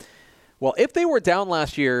last year. Well, if they were down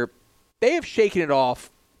last year, they have shaken it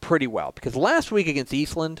off pretty well because last week against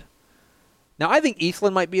Eastland. Now I think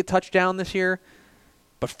Eastland might be a touchdown this year,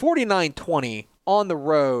 but 49-20 on the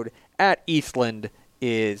road at Eastland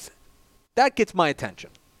that gets my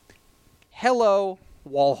attention. Hello,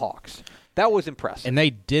 Wall Hawks. That was impressive. And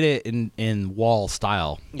they did it in Wall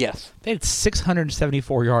style. Yes. They had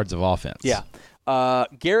 674 yards of offense. Yeah.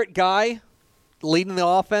 Garrett Guy leading the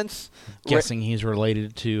offense. Guessing he's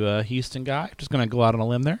related to Houston Guy. Just going to go out on a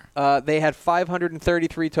limb there. They had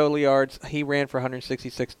 533 total yards. He ran for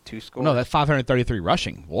 166, 2 scores. No, that's 533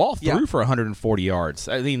 rushing. Wall threw for 140 yards.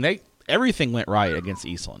 I mean, everything went right against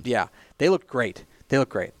Eastland. Yeah. They looked great.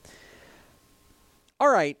 All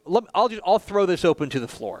right. I'll throw this open to the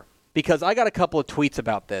floor. Because I got a couple of tweets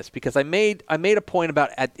about this. Because I made a point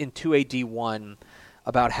about in 2AD1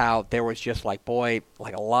 about how there was just like a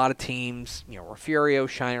lot of teams, Refugio,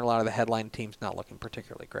 Shiner, a lot of the headline teams not looking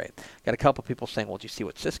particularly great. Got a couple of people saying, "Well, did you see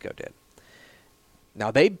what Cisco did?" Now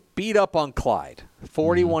they beat up on Clyde,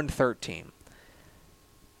 41-13.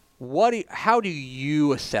 How do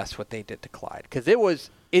you assess what they did to Clyde? Because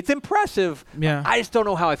it's impressive. Yeah. I just don't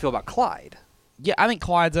know how I feel about Clyde. Yeah, I think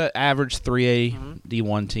Clyde's an average 3A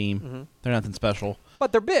D1 team. Mm-hmm. They're nothing special.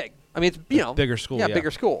 But they're big. I mean, it's bigger school. Yeah, bigger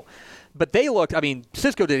school. But they looked. I mean,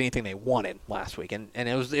 Cisco did anything they wanted last week, and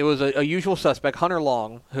it was a usual suspect, Hunter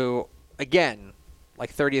Long, who again,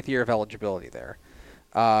 30th year of eligibility there,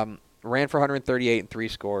 ran for 138 and 3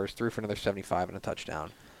 scores, threw for another 75 and a touchdown,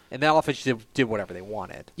 and that offense did whatever they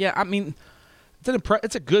wanted. Yeah, I mean.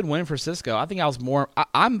 It's a good win for Cisco. I think I was more.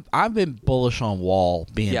 I've been bullish on Wall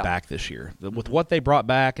being back this year with what they brought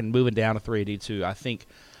back and moving down to 3AD2. I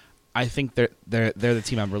think they're the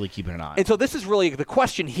team I'm really keeping an eye on. And so this is really the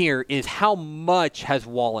question here: is how much has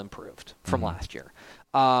Wall improved from last year?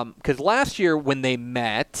 Because last year when they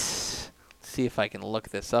met, let's see if I can look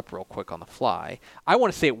this up real quick on the fly. I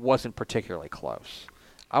want to say it wasn't particularly close.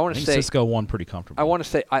 I think Cisco won pretty comfortably. I want to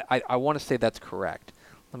say I want to say that's correct.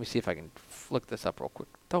 Let me see if I can look this up real quick.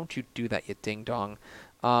 Don't you do that, you ding-dong.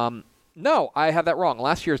 No, I have that wrong.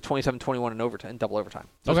 Last year was 27-21 in overtime, in double overtime.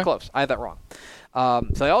 So it's close. I have that wrong.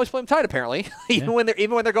 So I always play them tight, apparently, even when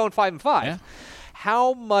they're going 5-5. Yeah.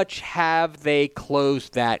 How much have they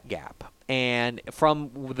closed that gap? And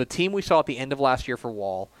from the team we saw at the end of last year for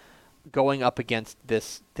Wall, going up against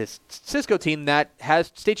this Cisco team that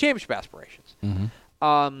has state championship aspirations.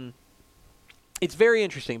 Mm-hmm. It's very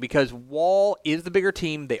interesting because Wall is the bigger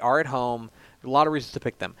team. They are at home. There are a lot of reasons to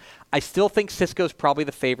pick them. I still think Cisco's probably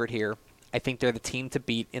the favorite here. I think they're the team to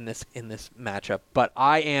beat in this matchup. But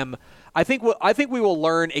I think we will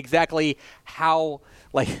learn exactly how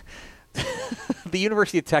the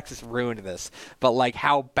University of Texas ruined this, but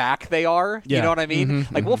how back they are. Yeah. You know what I mean?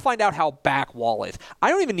 We'll find out how back Wall is. I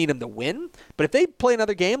don't even need them to win, but if they play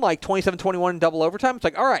another game 27-21 in double overtime, it's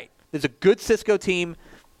all right. There's a good Cisco team.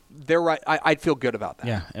 They're right. I'd feel good about that.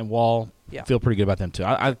 Yeah, and Wall feel pretty good about them too.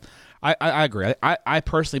 I agree. I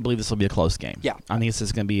personally believe this will be a close game. Yeah, I think this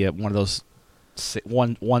is going to be one of those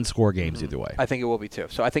one score games either way. I think it will be too.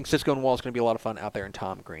 So I think Cisco and Wall is going to be a lot of fun out there in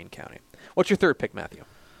Tom Green County. What's your third pick, Matthew?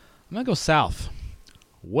 I'm going to go south,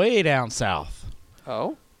 way down south.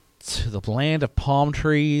 Oh, to the land of palm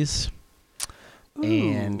trees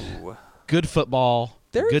and good football,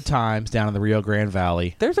 good times down in the Rio Grande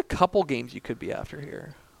Valley. There's a couple games you could be after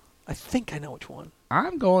here. I think I know which one.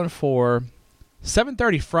 I'm going for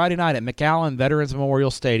 7:30 Friday night at McAllen Veterans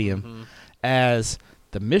Memorial Stadium as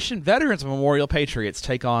the Mission Veterans Memorial Patriots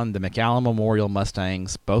take on the McAllen Memorial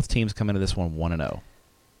Mustangs. Both teams come into this one 1-0.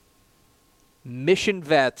 Mission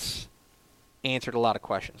Vets answered a lot of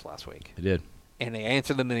questions last week. They did. And they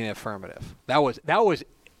answered them in the affirmative. That was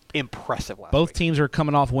impressive last week. Both teams are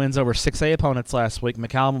coming off wins over 6A opponents last week.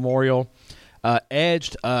 McAllen Memorial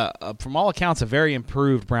edged, from all accounts, a very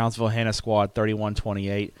improved Brownsville Hannah squad,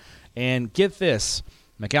 31-28. And get this,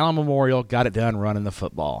 McAllen Memorial got it done running the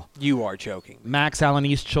football. You are joking. Max Allen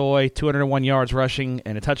East Choi, 201 yards rushing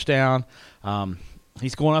and a touchdown.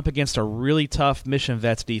 He's going up against a really tough Mission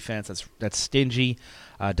Vets defense that's stingy.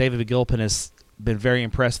 David McGilpin has been very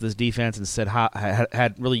impressed with his defense and said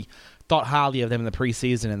had really thought highly of them in the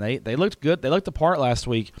preseason, and they looked good. They looked the part last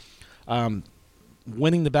week.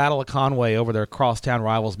 winning the Battle of Conway over their crosstown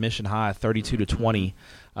rivals Mission High 32-20.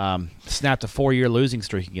 Snapped a 4-year losing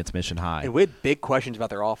streak against Mission High. And we had big questions about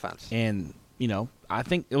their offense. And, I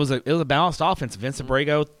think it was a balanced offense. Vince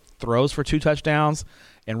Abrego throws for 2 touchdowns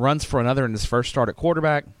and runs for another in his first start at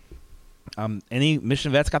quarterback.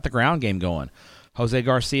 Mission Vets got the ground game going. Jose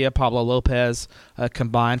Garcia, Pablo Lopez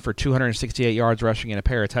combined for 268 yards rushing and a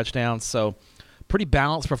pair of touchdowns. So pretty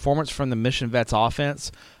balanced performance from the Mission Vets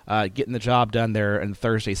offense, getting the job done there in the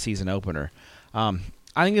Thursday season opener. I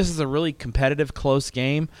think this is a really competitive, close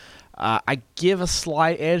game. I give a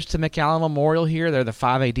slight edge to McAllen Memorial here. They're the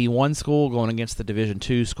 5A D1 school going against the Division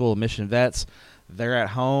II school of Mission Vets. They're at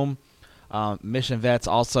home. Mission Vets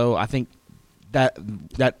also, I think that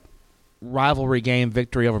rivalry game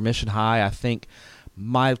victory over Mission High, I think,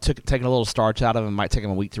 might have taken a little starch out of them, might take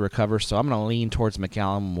them a week to recover. So I'm going to lean towards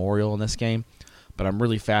McAllen Memorial in this game. But I'm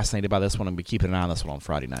really fascinated by this one, and be keeping an eye on this one on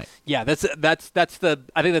Friday night. Yeah, I think that's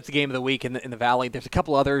the game of the week in the Valley. There's a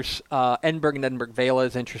couple others. Edinburgh and Edinburgh Vela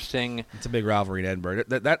is interesting. It's a big rivalry in Edinburgh.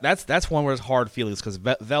 That's one where it's hard feelings because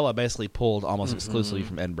Vela basically pulled almost exclusively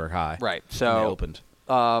from Edinburgh High. Right. So they opened.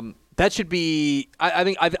 That should be.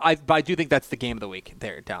 I do think that's the game of the week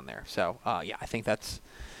down there. So I think that's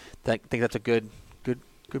a good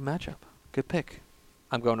matchup. Good pick.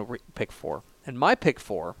 I'm going to pick 4, and my pick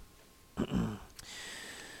 4.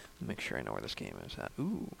 Make sure I know where this game is at.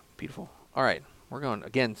 Ooh, beautiful. All right, we're going,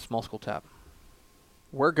 again, small school tap.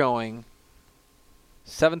 We're going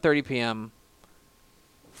 7:30 p.m.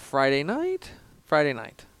 Friday night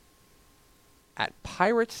at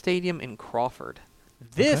Pirate Stadium in Crawford.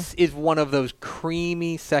 This is one of those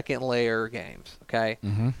creamy second-layer games, okay,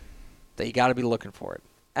 that you got to be looking for it.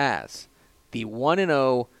 As the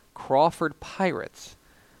 1-0 Crawford Pirates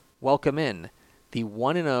welcome in the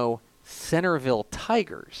 1-0 Centerville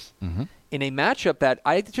Tigers in a matchup that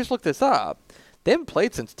I just looked this up. They haven't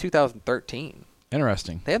played since 2013.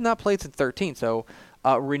 Interesting. They have not played since 13, so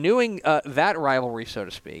renewing that rivalry, so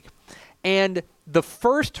to speak. And the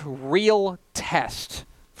first real test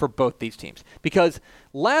for both these teams. Because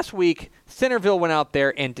last week, Centerville went out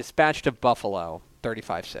there and dispatched of Buffalo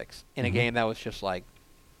 35-6 in a game that was just like,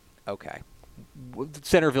 okay,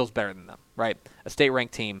 Centerville's better than them, right? A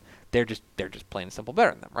state-ranked team. They're just plain and simple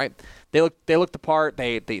better than them, right? They looked the part.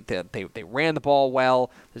 They ran the ball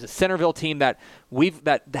well. There's a Centerville team that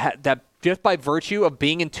just by virtue of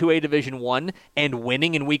being in 2A Division 1 and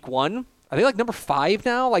winning in week 1, are they like number 5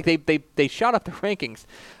 now? Like they shot up the rankings.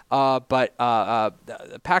 But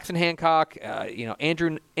Paxton Hancock,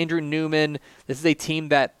 Andrew Newman. This is a team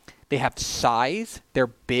that they have size. They're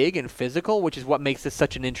big and physical, which is what makes this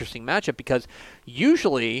such an interesting matchup because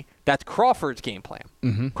usually that's Crawford's game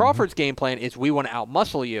plan. Crawford's game plan is we want to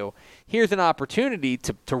outmuscle you. Here's an opportunity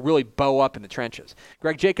to really bow up in the trenches.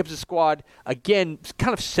 Greg Jacobs' squad, again,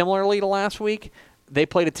 kind of similarly to last week, they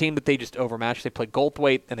played a team that they just overmatched. They played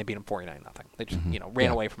Goldthwaite, and they beat them 49-0. They just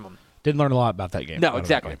ran away from them. Didn't learn a lot about that game. No,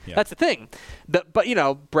 exactly. Yeah. That's the thing. But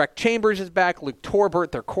Breck Chambers is back. Luke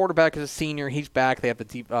Torbert, their quarterback, is a senior. He's back. They have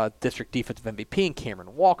the district defensive MVP and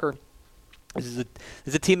Cameron Walker. This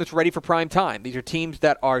is a team that's ready for prime time. These are teams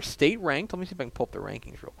that are state ranked. Let me see if I can pull up the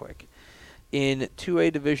rankings real quick. In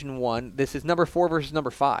 2A Division 1, this is number 4 versus number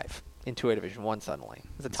 5 in 2A Division 1 suddenly.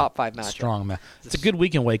 It's a top 5 matchup. Strong match. It's a good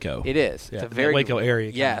week in Waco. It is. Yeah, it's a very Waco area.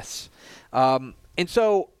 Yes. And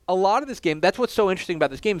so a lot of this game, that's what's so interesting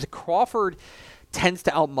about this game is that Crawford tends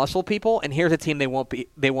to outmuscle people, and here's a team they won't be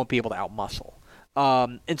able to outmuscle.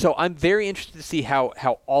 And so I'm very interested to see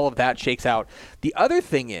how all of that shakes out. The other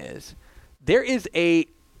thing is there is a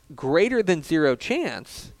greater than 0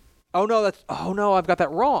 chance. Oh no, I've got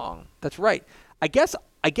that wrong. That's right. I guess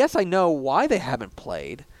I know why they haven't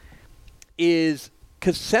played is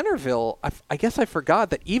because Centerville. I guess I forgot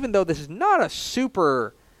that even though this is not a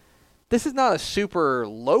super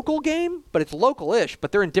local game, but it's local-ish.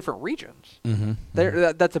 But they're in different regions.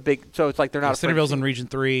 That's a big. So it's like they're not. Centerville's in Region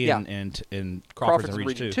 3, and Crawford's in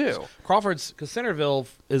Region 2. Crawford's because Centerville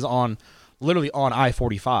is literally on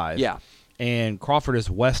I-45. Yeah. And Crawford is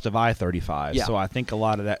west of I-35. Yeah. So I think a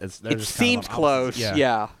lot of that is. It seems close.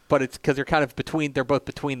 Yeah. But it's because they're kind of between. They're both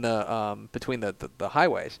between the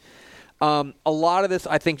highways. A lot of this,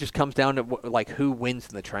 I think, just comes down to like who wins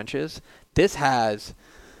in the trenches. This has.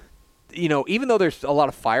 Even though there's a lot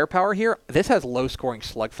of firepower here, this has low-scoring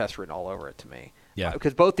slugfest written all over it to me. Yeah.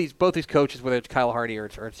 Because both these coaches, whether it's Kyle Hardy or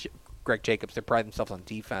it's Greg Jacobs, they pride themselves on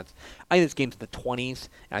defense. I think this game's in the 20s,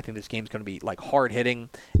 and I think this game's going to be like hard-hitting.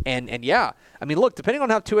 And yeah, I mean, look, depending on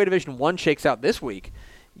how 2A Division 1 shakes out this week,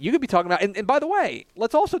 you could be talking about. And by the way,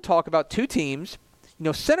 let's also talk about two teams.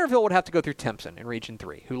 Centerville would have to go through Timpson in Region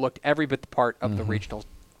 3, who looked every bit the part of the regional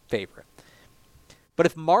favorite. But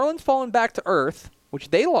if Marlin's fallen back to earth, which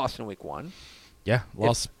they lost in week 1. Yeah,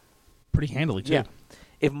 lost pretty handily, too. Yeah.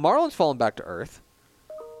 If Marlin's fallen back to earth,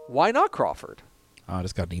 why not Crawford? Oh, I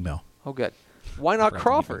just got an email. Oh, good. Why not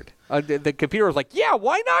Crawford? The computer was like, yeah,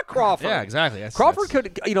 why not Crawford? Yeah, exactly. Crawford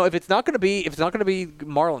could, if it's not going to be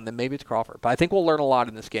Marlin, then maybe it's Crawford. But I think we'll learn a lot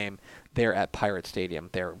in this game there at Pirate Stadium.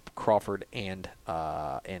 There, Crawford and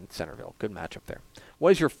Centerville. Good matchup there. What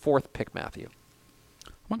is your 4th pick, Matthew?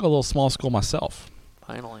 I'm going to go a little small school myself.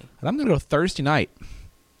 Finally. And I'm going to go Thursday night.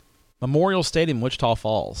 Memorial Stadium, Wichita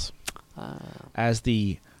Falls. As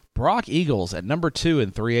the Brock Eagles at number 2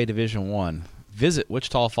 in 3A Division I visit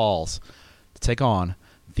Wichita Falls to take on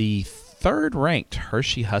the 3rd-ranked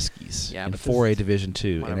Hershey Huskies in 4A Division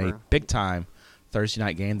II in a big-time Thursday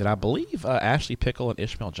night game that I believe Ashley Pickle and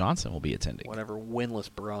Ishmael Johnson will be attending. Whatever, winless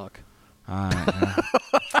Brock.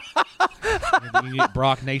 You get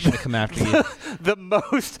Brock Nation to come after you. the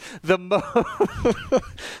most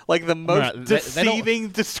deceiving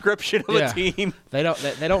description of a team. They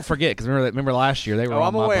don't forget because remember last year they were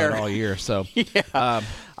on my boat all year. So yeah.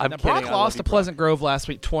 Brock lost to Pleasant Grove last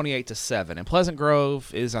week 28-7, and Pleasant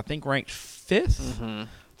Grove is I think ranked 5th,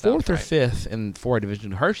 4th or 5th in 4A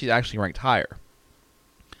Division. Hershey's actually ranked higher.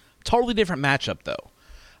 Totally different matchup though.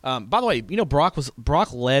 By the way,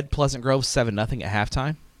 Brock led Pleasant Grove 7-0 at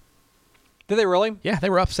halftime. Did they really? Yeah, they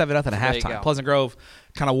were up 7-0 at halftime. Pleasant Grove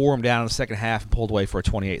kind of wore them down in the second half and pulled away for a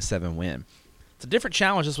 28-7 win. It's a different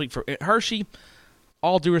challenge this week for Hershey.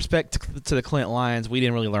 All due respect to the Clint Lions, we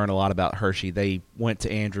didn't really learn a lot about Hershey. They went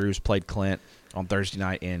to Andrews, played Clint on Thursday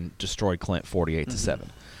night, and destroyed Clint 48-7.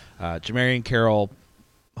 Jamarian Carroll,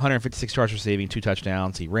 156 yards receiving, 2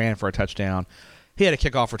 touchdowns. He ran for a touchdown. He had a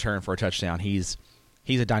kickoff return for a touchdown. He's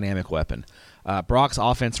a dynamic weapon. Brock's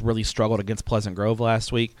offense really struggled against Pleasant Grove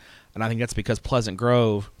last week, and I think that's because Pleasant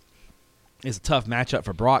Grove is a tough matchup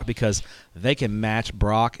for Brock because they can match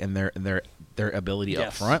Brock and their ability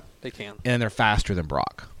up front. They can. And they're faster than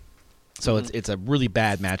Brock. So it's a really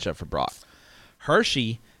bad matchup for Brock.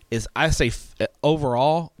 Hershey is, I say,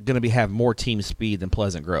 overall going to have more team speed than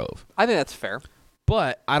Pleasant Grove. I think that's fair.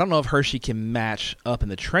 But I don't know if Hershey can match up in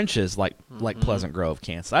the trenches like Pleasant Grove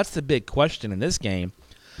can. So that's the big question in this game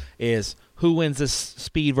is who wins this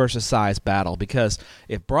speed versus size battle. Because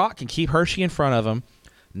if Brock can keep Hershey in front of him,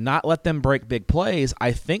 not let them break big plays,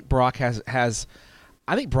 I think Brock has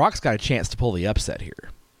I think Brock's got a chance to pull the upset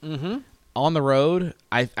here. Mm-hmm. On the road,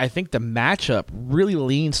 I think the matchup really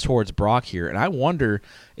leans towards Brock here, and I wonder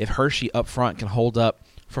if Hershey up front can hold up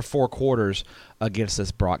for 4 quarters against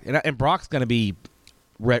this Brock. And Brock's going to be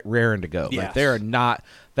raring to go. Yes. Like, they're not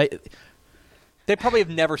they probably have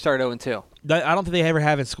never started 0-2. I don't think they ever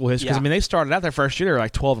have in school history. Because, I mean, they started out their first year, they were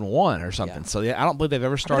like 12-1 or something. Yeah. So, I don't believe they've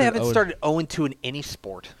ever started. They haven't started 0-2 in any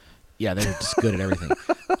sport. Yeah, they're just good at everything.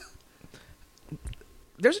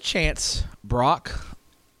 There's a chance Brock,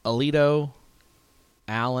 Alito,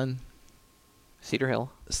 Allen, Cedar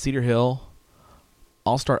Hill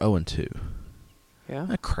all start 0-2. Yeah.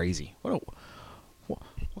 That's crazy. What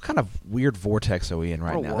kind of weird vortex are we in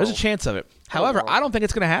right now? There's a chance of it. However, I don't think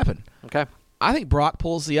it's going to happen. Okay. I think Brock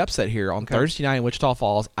pulls the upset here on Thursday night in Wichita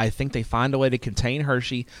Falls. I think they find a way to contain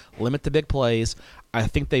Hershey, limit the big plays. I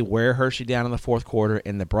think they wear Hershey down in the 4th quarter,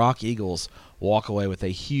 and the Brock Eagles walk away with a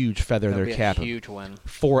huge feather in their cap. A huge win.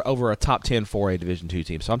 Over a top 10 4A Division II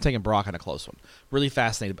team. So I'm taking Brock in a close one. Really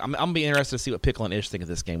fascinated. I'm going to be interested to see what Pickle and Ish think of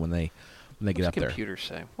this game when they get up there. What does computer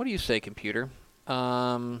say? What do you say, computer?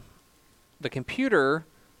 The computer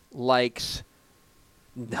likes...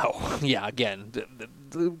 No. Yeah, again,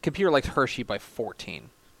 the computer likes Hershey by 14.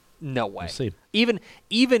 No way. We'll see. Even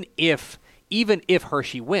if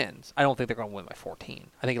Hershey wins, I don't think they're going to win by 14.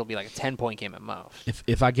 I think it'll be like a 10-point game at most.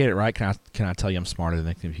 If I get it right, can I tell you I'm smarter than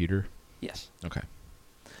the computer? Yes. Okay.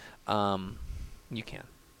 You can.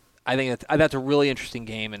 I think that's a really interesting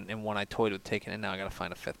game and one I toyed with taking, and now I got to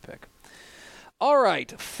find a 5th pick. All right,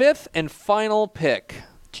 5th and final pick.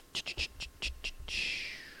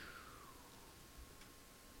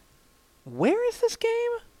 Where is this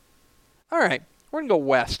game? All right, we're going to go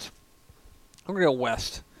west.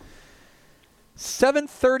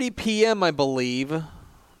 7:30 p.m., I believe.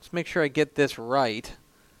 Let's make sure I get this right.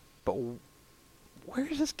 But where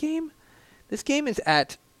is this game? This game is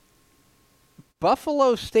at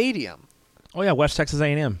Buffalo Stadium. Oh, yeah, West Texas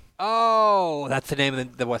A&M. Oh, that's the name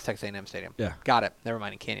of the West Texas A&M Stadium. Yeah. Got it. Never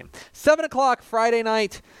mind, in Canyon. 7 o'clock Friday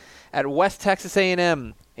night at West Texas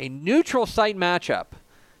A&M. A neutral site matchup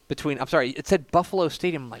between, I'm sorry, it said Buffalo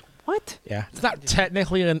Stadium. I'm like, what? Yeah. It's not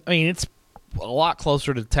technically, it's a lot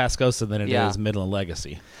closer to Tascosa than it is Midland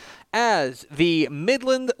Legacy. As the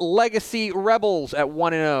Midland Legacy Rebels at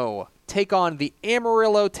 1-0 take on the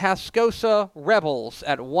Amarillo Tascosa Rebels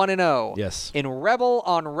at 1-0. Yes. In Rebel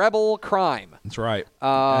on Rebel crime. That's right.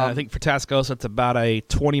 I think for Tascosa, it's about a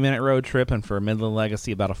 20-minute road trip, and for Midland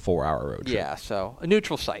Legacy, about a 4-hour road trip. Yeah, so a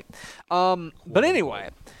neutral site. But anyway,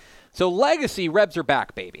 so Legacy Rebs are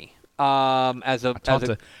back, baby. As a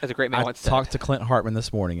great man once said. I talked to Clint Hartman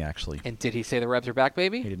this morning, actually. And did he say the Rebs are back,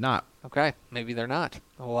 baby? He did not. Okay, maybe they're not.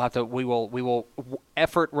 We will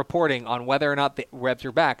effort reporting on whether or not the Rebs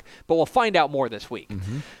are back, but we'll find out more this week.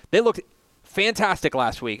 Mm-hmm. They looked fantastic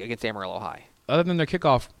last week against Amarillo High. Other than their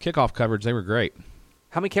kickoff coverage, they were great.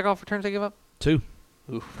 How many kickoff returns they give up? 2.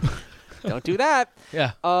 Oof. Don't do that.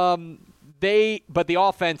 Yeah. But the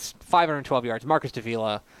offense, 512 yards. Marcus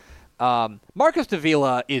Davila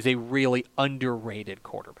is a really underrated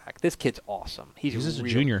quarterback. This kid's awesome. He's just a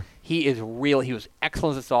junior. He is real. He was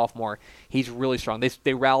excellent as a sophomore. He's really strong.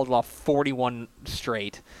 They rattled off 41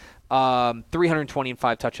 straight, 320 and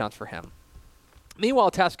 5 touchdowns for him.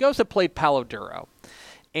 Meanwhile, Tascosa played Palo Duro.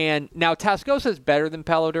 And now Tascosa is better than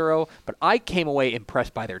Palo Duro, but I came away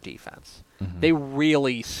impressed by their defense. Mm-hmm. They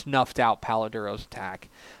really snuffed out Palo Duro's attack.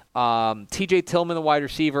 T.J. Tillman, the wide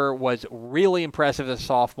receiver, was really impressive as a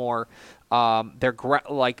sophomore. One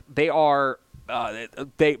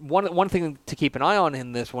thing to keep an eye on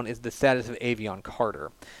in this one is the status of Avion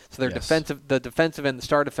Carter. So the defensive end, the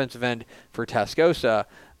star defensive end for Tascosa.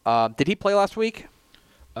 Did he play last week?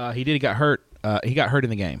 He did. He got hurt. He got hurt in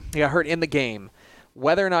the game. He got hurt in the game.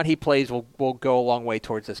 Whether or not he plays will go a long way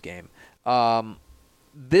towards this game.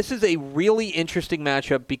 This is a really interesting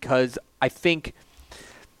matchup because I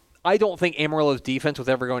don't think Amarillo's defense was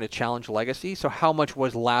ever going to challenge Legacy. So how much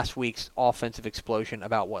was last week's offensive explosion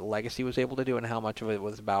about what Legacy was able to do and how much of it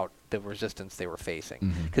was about the resistance they were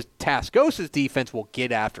facing? Because Tascosa's defense will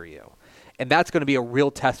get after you. And that's going to be a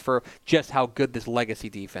real test for just how good this Legacy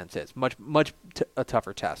defense is. Much a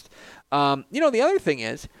tougher test. The other thing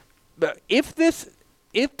is, if this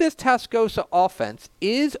Tascosa offense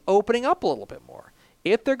is opening up a little bit more,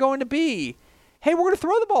 if they're going to be, hey, we're going to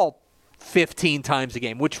throw the ball 15 times a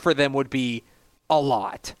game, which for them would be a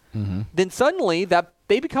lot, then suddenly that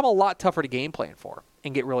they become a lot tougher to game plan for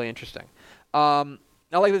and get really interesting. I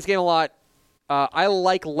like this game a lot. I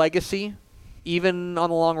like Legacy, even on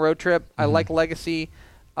the long road trip. I like Legacy,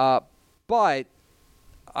 but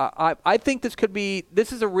I think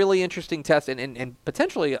this is a really interesting test and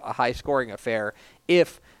potentially a high-scoring affair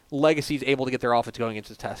if Legacy is able to get their offense going against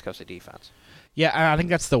the Tascosa defense. Yeah, I think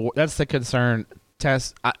that's the concern.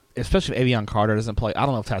 Especially if Avion Carter doesn't play, I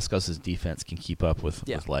don't know if Tascosa's defense can keep up with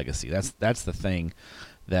Legacy. That's the thing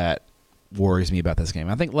that worries me about this game.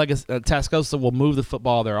 I think Tascosa will move the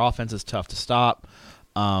football. Their offense is tough to stop,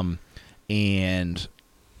 and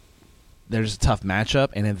there's a tough matchup.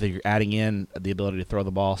 And if you're adding in the ability to throw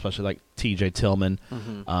the ball, especially like T.J. Tillman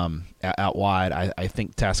out wide, I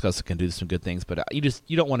think Tascosa can do some good things. But you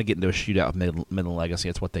don't want to get into a shootout with Midland Legacy.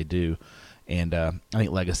 It's what they do, and I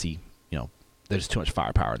think Legacy, there's too much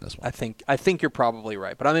firepower in this one. I think you're probably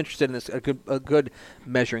right, but I'm interested in this a good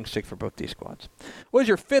measuring stick for both these squads. What is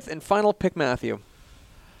your fifth and final pick, Matthew? I'm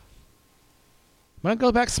gonna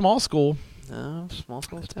go back small school. No, small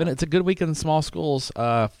school. It's a good weekend in small schools.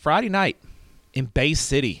 Friday night in Bay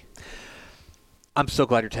City. I'm so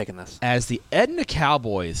glad you're taking this. As the Edna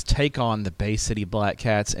Cowboys take on the Bay City Black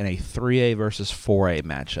Cats in a 3A versus 4A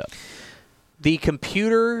matchup. The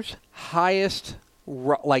computer's highest.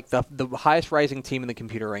 The highest rising team in the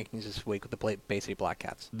computer rankings this week with the Bay City Black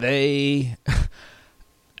Cats.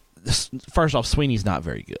 First off, Sweeney's not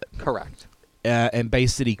very good. Correct. And Bay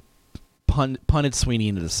City punted Sweeney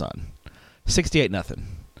into the sun. 68-0. It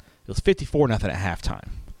was 54-0 at halftime.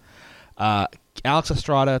 Alex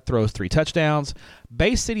Estrada throws 3 touchdowns.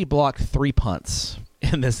 Bay City blocked 3 punts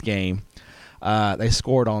in this game. They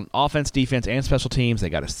scored on offense, defense, and special teams. They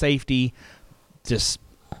got a safety.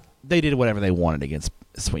 They did whatever they wanted against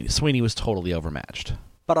Sweeney. Sweeney was totally overmatched.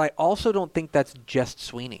 But I also don't think that's just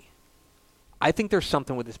Sweeney. I think there's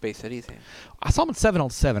something with this Bay City team. I saw them at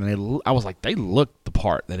 7-on-7, and I was like, they looked the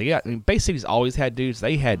part. Bay City's always had dudes.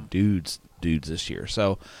 They had dudes this year.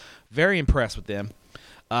 So, very impressed with them.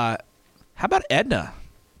 How about Edna?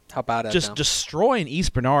 How about Edna? Just destroying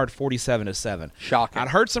East Bernard 47-7. Shocking. I'd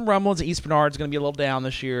heard some rumblings that East Bernard's going to be a little down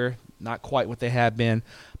this year. Not quite what they have been.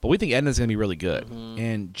 But we think Edna's going to be really good.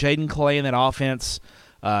 And Jaden Clay and that offense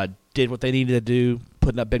did what they needed to do,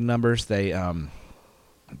 putting up big numbers. Their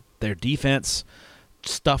defense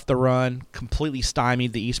stuffed the run, completely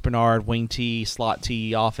stymied the East Bernard wing T, slot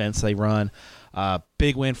T offense they run.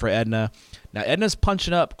 Big win for Edna. Now, Edna's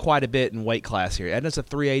punching up quite a bit in weight class here. Edna's a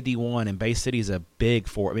 3AD1, and Bay City's a big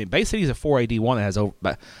 4. Bay City's a 4AD1 that has over.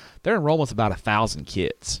 Their enrollment's about 1,000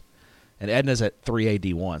 kids. and Edna's at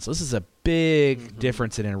 3AD1. So this is a big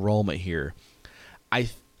difference in enrollment here. I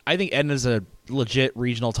think Edna's a legit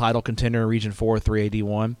regional title contender in Region 4,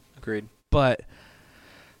 3AD1. Agreed. But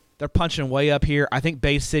they're punching way up here. I think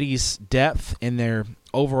Bay City's depth and their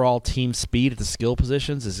overall team speed at the skill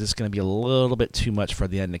positions is just going to be a little bit too much for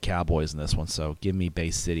the Edna Cowboys in this one. So give me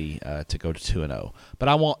Bay City to go to 2-0. But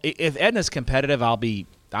I won't. If Edna's competitive, I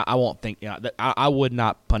won't think. I would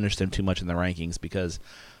not punish them too much in the rankings because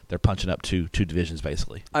they're punching up two divisions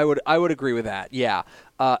basically. I would agree with that. Yeah.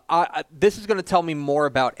 This is going to tell me more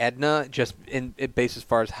about Edna just in base as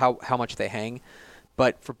far as how much they hang.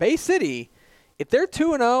 But for Bay City, if they're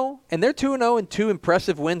 2-0 and they're 2-0 and 2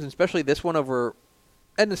 impressive wins, especially this one over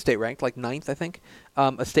Edna State ranked like 9th, I think,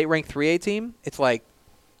 a state ranked 3A team, it's like,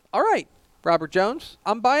 all right, Robert Jones,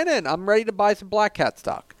 I'm buying in. I'm ready to buy some Black Cat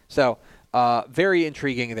stock. So very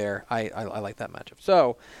intriguing there. I like that matchup.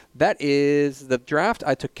 So that is the draft.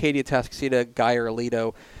 I took Katy, Atascocita, Geyer,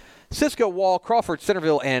 Alito, Cisco, Wall, Crawford,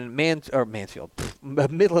 Centerville, and Mansfield.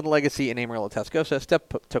 Midland Legacy and Amarillo, Tascosa.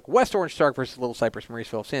 Took West Orange Stark versus Little Cypress,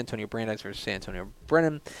 Mauriceville. San Antonio Brandeis versus San Antonio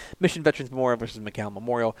Brennan. Mission Veterans Memorial versus McCall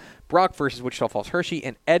Memorial. Brock versus Wichita Falls Hershey.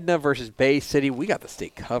 And Edna versus Bay City. We got the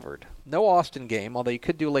state covered. No Austin game, although you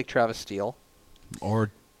could do Lake Travis Steel. Or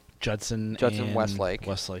Judson and Westlake.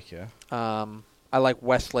 Westlake, yeah. I like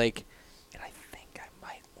Westlake, and I think I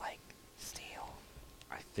might like Steel.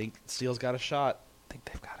 I think Steel's got a shot. I think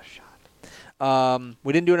they've got a shot.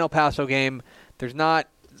 We didn't do an El Paso game. There's not.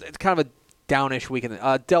 It's kind of a downish weekend.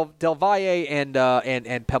 Del Valle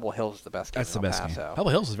and Pebble Hills is the best game. That's the in El best Paso. game.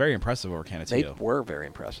 Pebble Hills is very impressive over Canutillo. They were very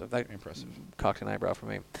impressive. Very impressive. Cocked an eyebrow for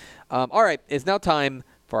me. All right, it's now time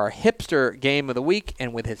for our hipster game of the week,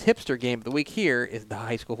 and with his hipster game of the week here is the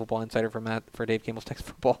high school football insider for Dave Campbell's Texas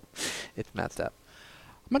Football. It's Matt Stepp.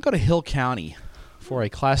 I'm going to go to Hill County for a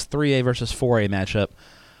Class 3A versus 4A matchup.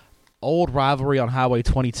 Old rivalry on Highway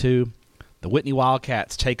 22. The Whitney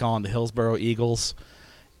Wildcats take on the Hillsboro Eagles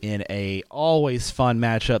in a always fun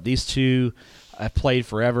matchup. These two have played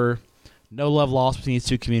forever. No love lost between these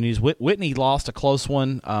two communities. Whitney lost a close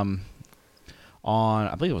one on,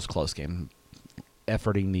 I believe it was a close game,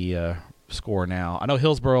 efforting the score now. I know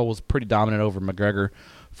Hillsboro was pretty dominant over McGregor,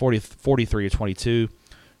 43-22.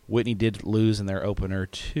 Whitney did lose in their opener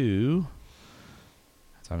too.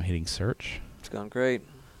 So I'm hitting search. It's going great.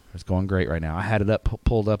 It's going great right now. I had it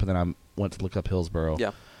pulled up, and then I went to look up Hillsboro.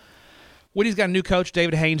 Yeah. Whitney's got a new coach,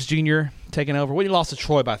 David Haynes Jr., taking over. Whitney lost to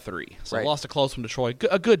Troy by 3. So right. Lost a close one to Troy.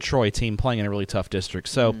 A good Troy team playing in a really tough district.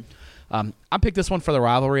 So I picked this one for the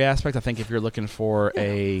rivalry aspect. I think if you're looking for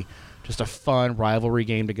just a fun rivalry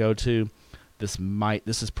game to go to, this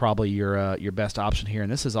is probably your best option here.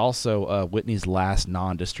 And this is also Whitney's last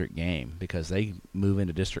non-district game because they move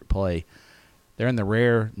into district play. They're in the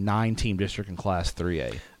rare 9-team district in Class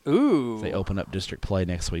 3A. Ooh. They open up district play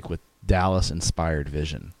next week with Dallas-inspired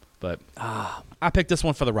Vision. But I picked this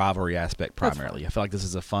one for the rivalry aspect primarily. I feel like this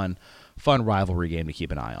is a fun rivalry game to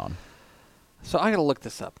keep an eye on. So I got to look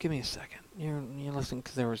this up. Give me a second. You're listening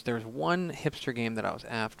because there was one hipster game that I was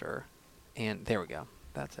after, and there we go.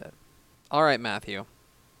 That's it. All right, Matthew.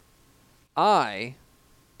 I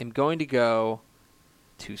am going to go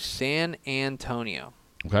to San Antonio.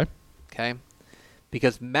 Okay. Okay?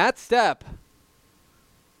 Because Matt Stepp,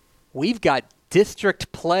 we've got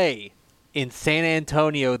district play in San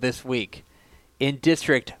Antonio this week in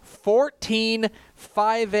District 14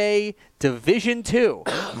 5A Division 2.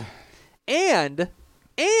 and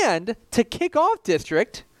to kick off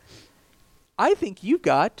district, I think you've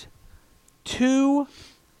got two.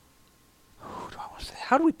 Who do I want to say?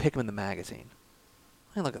 How do we pick them in the magazine?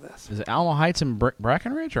 Let me look at this. Is it Alamo Heights and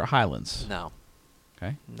Brackenridge or Highlands? No.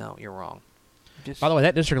 Okay. No, you're wrong. By the way,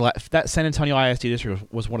 that San Antonio ISD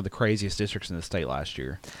district was one of the craziest districts in the state last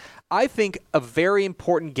year. I think a very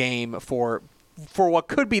important game for what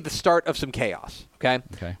could be the start of some chaos. Okay.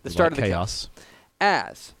 The start of the chaos.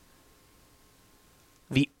 As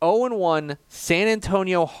the 0-1 San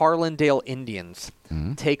Antonio Harlandale Indians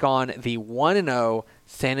take on the 1-0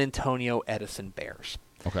 San Antonio Edison Bears.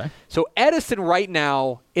 Okay. So Edison right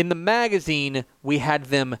now in the magazine we had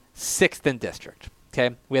them 6th in district.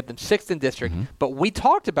 Okay, we had them 6th in district, but we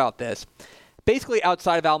talked about this. Basically,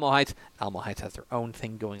 outside of Alamo Heights has their own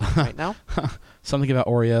thing going on right now. Something about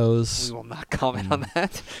Oreos. We will not comment on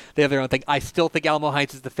that. They have their own thing. I still think Alamo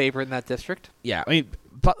Heights is the favorite in that district. Yeah, I mean,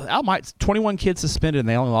 but Alamo Heights, 21 kids suspended, and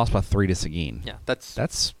they only lost by 3 to Seguin. Yeah,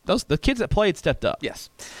 the kids that played stepped up. Yes,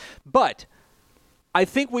 but I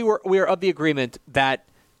think we are of the agreement that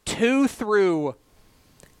 2 through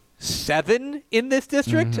 7 in this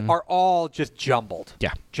district are all just jumbled.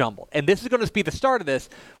 Yeah. Jumbled. And this is going to be the start of this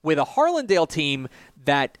with a Harlandale team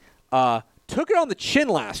that took it on the chin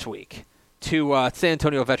last week to San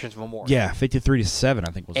Antonio Veterans Memorial. Yeah, 53-7,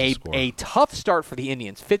 I think was the score. A tough start for the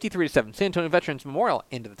Indians, 53-7. San Antonio Veterans Memorial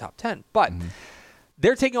into the top 10. But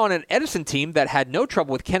they're taking on an Edison team that had no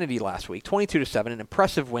trouble with Kennedy last week, 22-7, an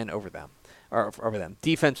impressive win over them.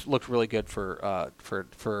 Defense looked really good for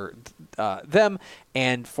them,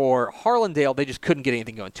 and for Harlandale, they just couldn't get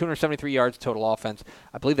anything going. 273 yards total offense.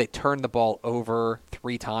 I believe they turned the ball over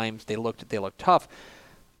 3 times. They looked tough.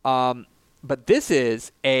 But this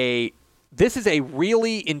is a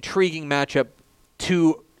really intriguing matchup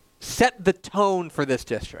to set the tone for this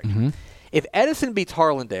district. If Edison beats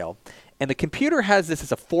Harlandale, and the computer has this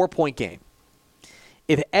as a 4-point game,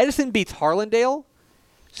 if Edison beats Harlandale,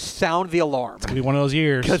 sound the alarm. It's gonna be one of those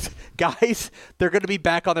years. Because guys, they're gonna be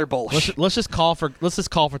back on their bullshit. Let's just call for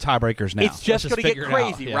tiebreakers now. It's just gonna get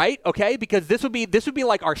crazy, right? Okay, because this would be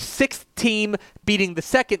like our 6th team beating the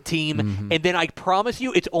 2nd team, and then I promise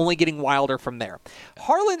you, it's only getting wilder from there.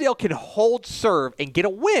 Harlandale can hold serve and get a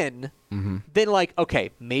win. Then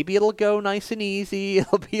okay, maybe it'll go nice and easy.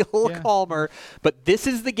 It'll be a little calmer. But this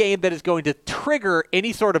is the game that is going to trigger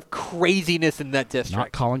any sort of craziness in that district.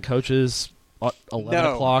 Not calling coaches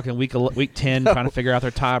 11 o'clock in week 10 trying to figure out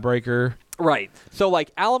their tiebreaker. Right. So,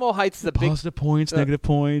 Alamo Heights is the big... Positive points, negative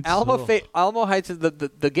points. Alamo Heights is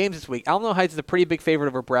the games this week. Alamo Heights is a pretty big favorite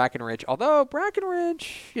over Brackenridge. Although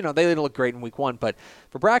Brackenridge, they didn't look great in week 1. But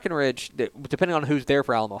for Brackenridge, depending on who's there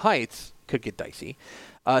for Alamo Heights, could get dicey.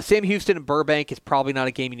 Sam Houston and Burbank is probably not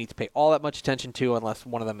a game you need to pay all that much attention to unless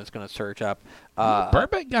one of them is going to surge up.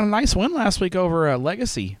 Burbank got a nice win last week over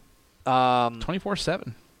Legacy.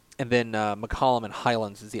 24-7. And then McCollum and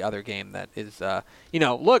Highlands is the other game that is,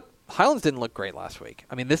 look, Highlands didn't look great last week.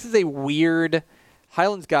 I mean, this is a weird –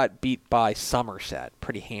 Highlands got beat by Somerset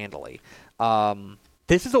pretty handily.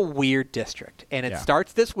 This is a weird district, and it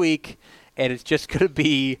starts this week, and it's just going to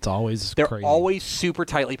be – It's always they're crazy. Always super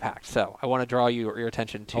tightly packed. So I want to draw your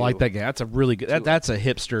attention to – I like that game. That's a really good – that's a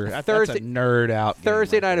hipster. That's a nerd-out game.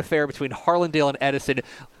 Thursday night affair between Harlandale and Edison –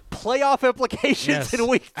 playoff implications in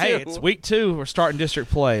week 2. Hey, it's week 2. We're starting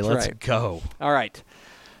district play. Let's go. All right.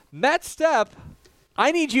 Matt Stepp,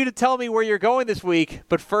 I need you to tell me where you're going this week,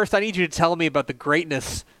 but first I need you to tell me about the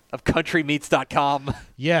greatness of countrymeats.com.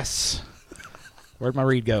 Yes. Where'd my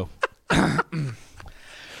read go? Let's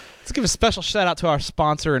give a special shout out to our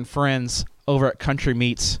sponsor and friends over at Country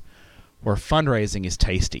Meats, where fundraising is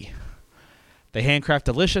tasty. They handcraft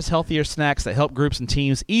delicious, healthier snacks that help groups and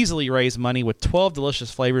teams easily raise money with 12 delicious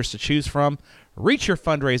flavors to choose from. Reach your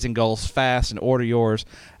fundraising goals fast and order yours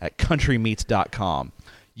at countrymeats.com.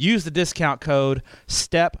 Use the discount code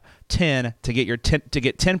STEP10 to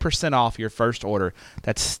get 10% off your first order.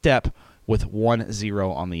 That's STEP with 10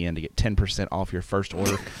 on the end to get 10% off your first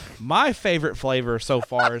order. My favorite flavor so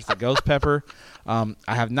far is the ghost pepper. I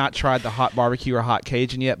have not tried the hot barbecue or hot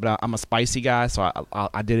Cajun yet, but I'm a spicy guy, so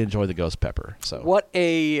I did enjoy the ghost pepper. So what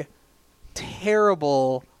a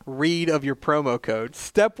terrible read of your promo code.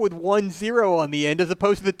 Step with 10 on the end as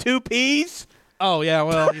opposed to the 2 P's? Oh, yeah,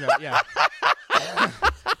 well, yeah.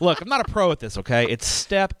 Look, I'm not a pro at this, okay? It's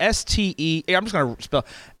STEP, S-T-E. I'm just going to spell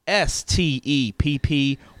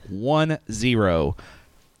STEPP 10.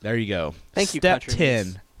 There you go. Thank you, Step Country 10.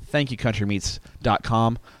 Meats. Thank you,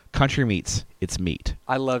 countrymeats.com. Country Meats, it's meat.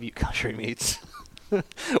 I love you, Country Meats. Where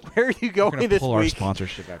are you going this pull week? Our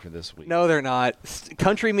sponsorship after this week. No, they're not.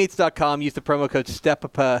 Countrymeats.com. Use the promo code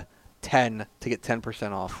STEPAPA10 to get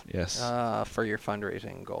 10% off. Yes. For your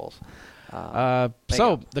fundraising goals.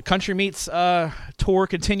 The Country Meats tour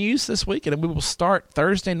continues this week, and we will start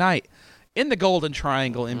Thursday night in the Golden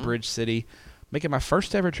Triangle in Bridge City, making my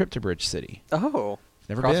first ever trip to Bridge City. Oh,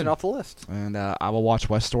 never crossing been off the list. And I will watch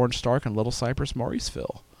West Orange Stark and Little Cypress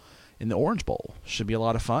Mauriceville in the Orange Bowl. Should be a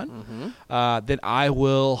lot of fun. Then I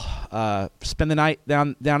will spend the night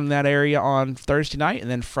down in that area on Thursday night, and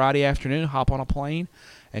then Friday afternoon hop on a plane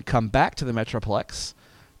and come back to the Metroplex.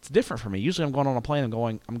 It's different for me. Usually I'm going on a plane.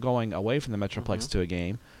 I'm going away from the Metroplex to a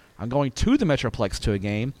game. I'm going to the Metroplex to a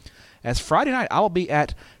game. As Friday night, I will be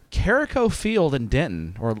at Carrico Field in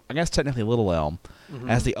Denton, or I guess technically Little Elm,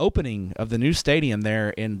 as the opening of the new stadium there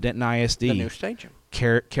in Denton ISD. The new stadium.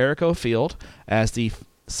 Carrico Field as the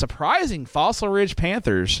surprising Fossil Ridge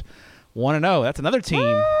Panthers 1-0. That's another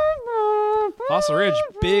team. Fossil Ridge,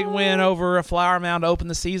 big win over Flower Mound to open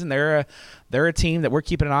the season. They're a team that we're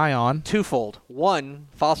keeping an eye on. Twofold. One,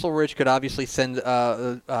 Fossil Ridge could obviously send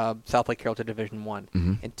South Lake Carroll to Division I.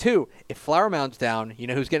 And two, if Flower Mound's down, you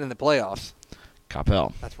know who's getting in the playoffs?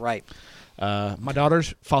 Coppell. That's right. My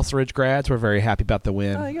daughter's Fossil Ridge grads were very happy about the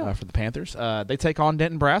win for the Panthers. They take on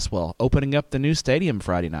Denton Braswell, opening up the new stadium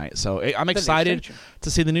Friday night. So I'm excited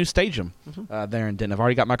to see the new stadium there in Denton. I've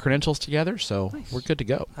already got my credentials together, so we're good to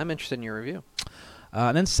go. I'm interested in your review.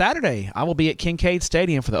 And then Saturday, I will be at Kincaid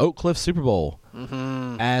Stadium for the Oak Cliff Super Bowl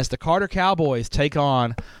as the Carter Cowboys take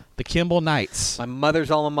on the Kimball Knights. My mother's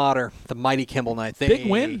alma mater, the mighty Kimball Knights. Big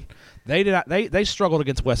win. They struggled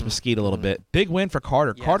against West Mesquite a little bit. Big win for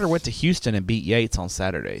Carter. Yes. Carter went to Houston and beat Yates on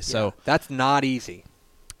Saturday. So that's not easy.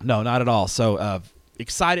 No, not at all. So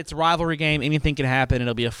excited. It's a rivalry game. Anything can happen.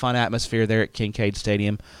 It'll be a fun atmosphere there at Kincaid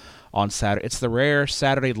Stadium on Saturday. It's the rare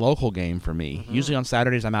Saturday local game for me. Usually on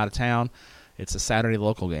Saturdays I'm out of town. It's a Saturday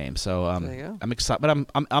local game, so I'm excited. But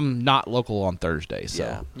I'm not local on Thursday, so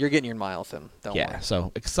yeah, you're getting your miles in. Don't worry.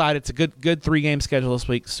 So excited. It's a good 3-game schedule this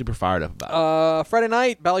week. Super fired up about it. Friday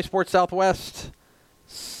night, Valley Sports Southwest,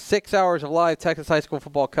 6 hours of live Texas high school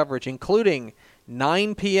football coverage, including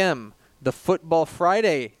 9 p.m. the Football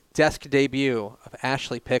Friday desk debut of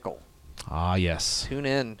Ashley Pickle. Ah, yes. Tune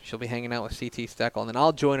in. She'll be hanging out with CT Steckel, and then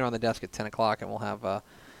I'll join her on the desk at 10 o'clock, and we'll have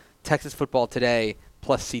Texas Football Today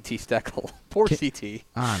plus CT Steckel. Poor CT.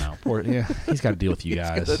 I know. Poor. Yeah, he's got to deal with you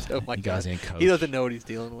guys. Oh my you guys God. ain't coached. He doesn't know what he's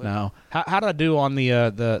dealing with. No. How did I do on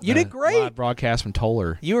the You did great. live broadcast from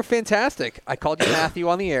Toller? You were fantastic. I called you Matthew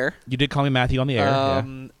on the air. You did call me Matthew on the air.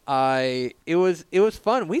 It was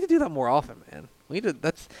fun. We need to do that more often, man.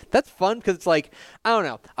 That's fun because it's like, I don't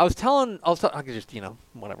know. I was telling I could just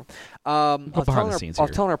whatever. I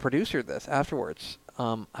was telling our producer this afterwards.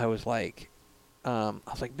 I was like,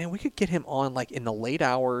 man, we could get him on like in the late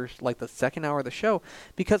hours, like the second hour of the show,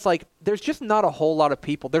 because like there's just not a whole lot of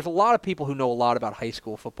people. There's a lot of people who know a lot about high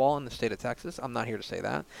school football in the state of Texas. I'm not here to say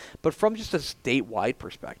that, but from just a statewide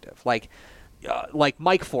perspective, like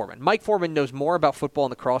Mike Foreman. Mike Foreman knows more about football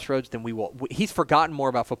in the Crossroads than we will. He's forgotten more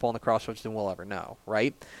about football in the Crossroads than we'll ever know,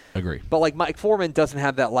 right? Agree. But like Mike Foreman doesn't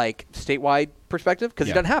have that like statewide perspective because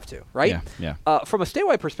he doesn't have to, right? Yeah. From a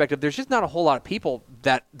statewide perspective, there's just not a whole lot of people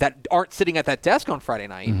that aren't sitting at that desk on Friday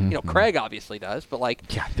night. Craig obviously does, but like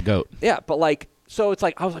the GOAT. Yeah, but like. So it's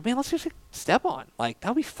like I was like, man, let's just step on. Like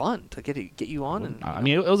that'd be fun to get you on. And I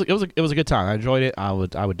mean, it was a good time. I enjoyed it. I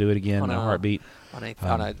would do it again in a heartbeat. On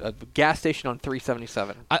a gas station on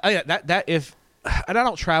 377. I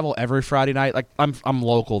don't travel every Friday night. Like I'm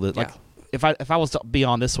local. Like if I was to be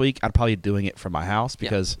on this week, I'd probably be doing it from my house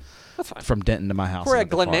because from Denton to my house. We had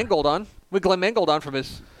Glenn Mangold on. Glenn Mangold on from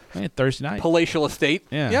his Thursday night palatial estate.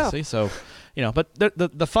 Yeah. See, so. But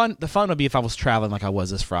the fun would be if I was traveling like I was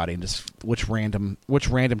this Friday and just which random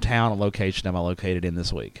town or location am I located in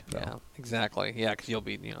this week? So. Yeah, exactly. Yeah, because you'll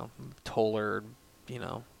be Toller,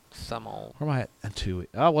 Summel. Where am I at 2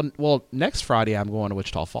 weeks? Oh well, next Friday I'm going to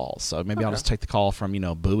Wichita Falls, so maybe I'll just take the call from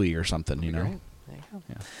Bowie or something. Great. There you go.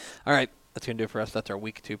 Yeah. All right, that's gonna do it for us. That's our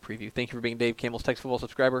Week 2 preview. Thank you for being Dave Campbell's Texas Football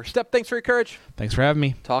subscriber. Step, thanks for your courage. Thanks for having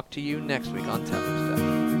me. Talk to you next week on Tempest.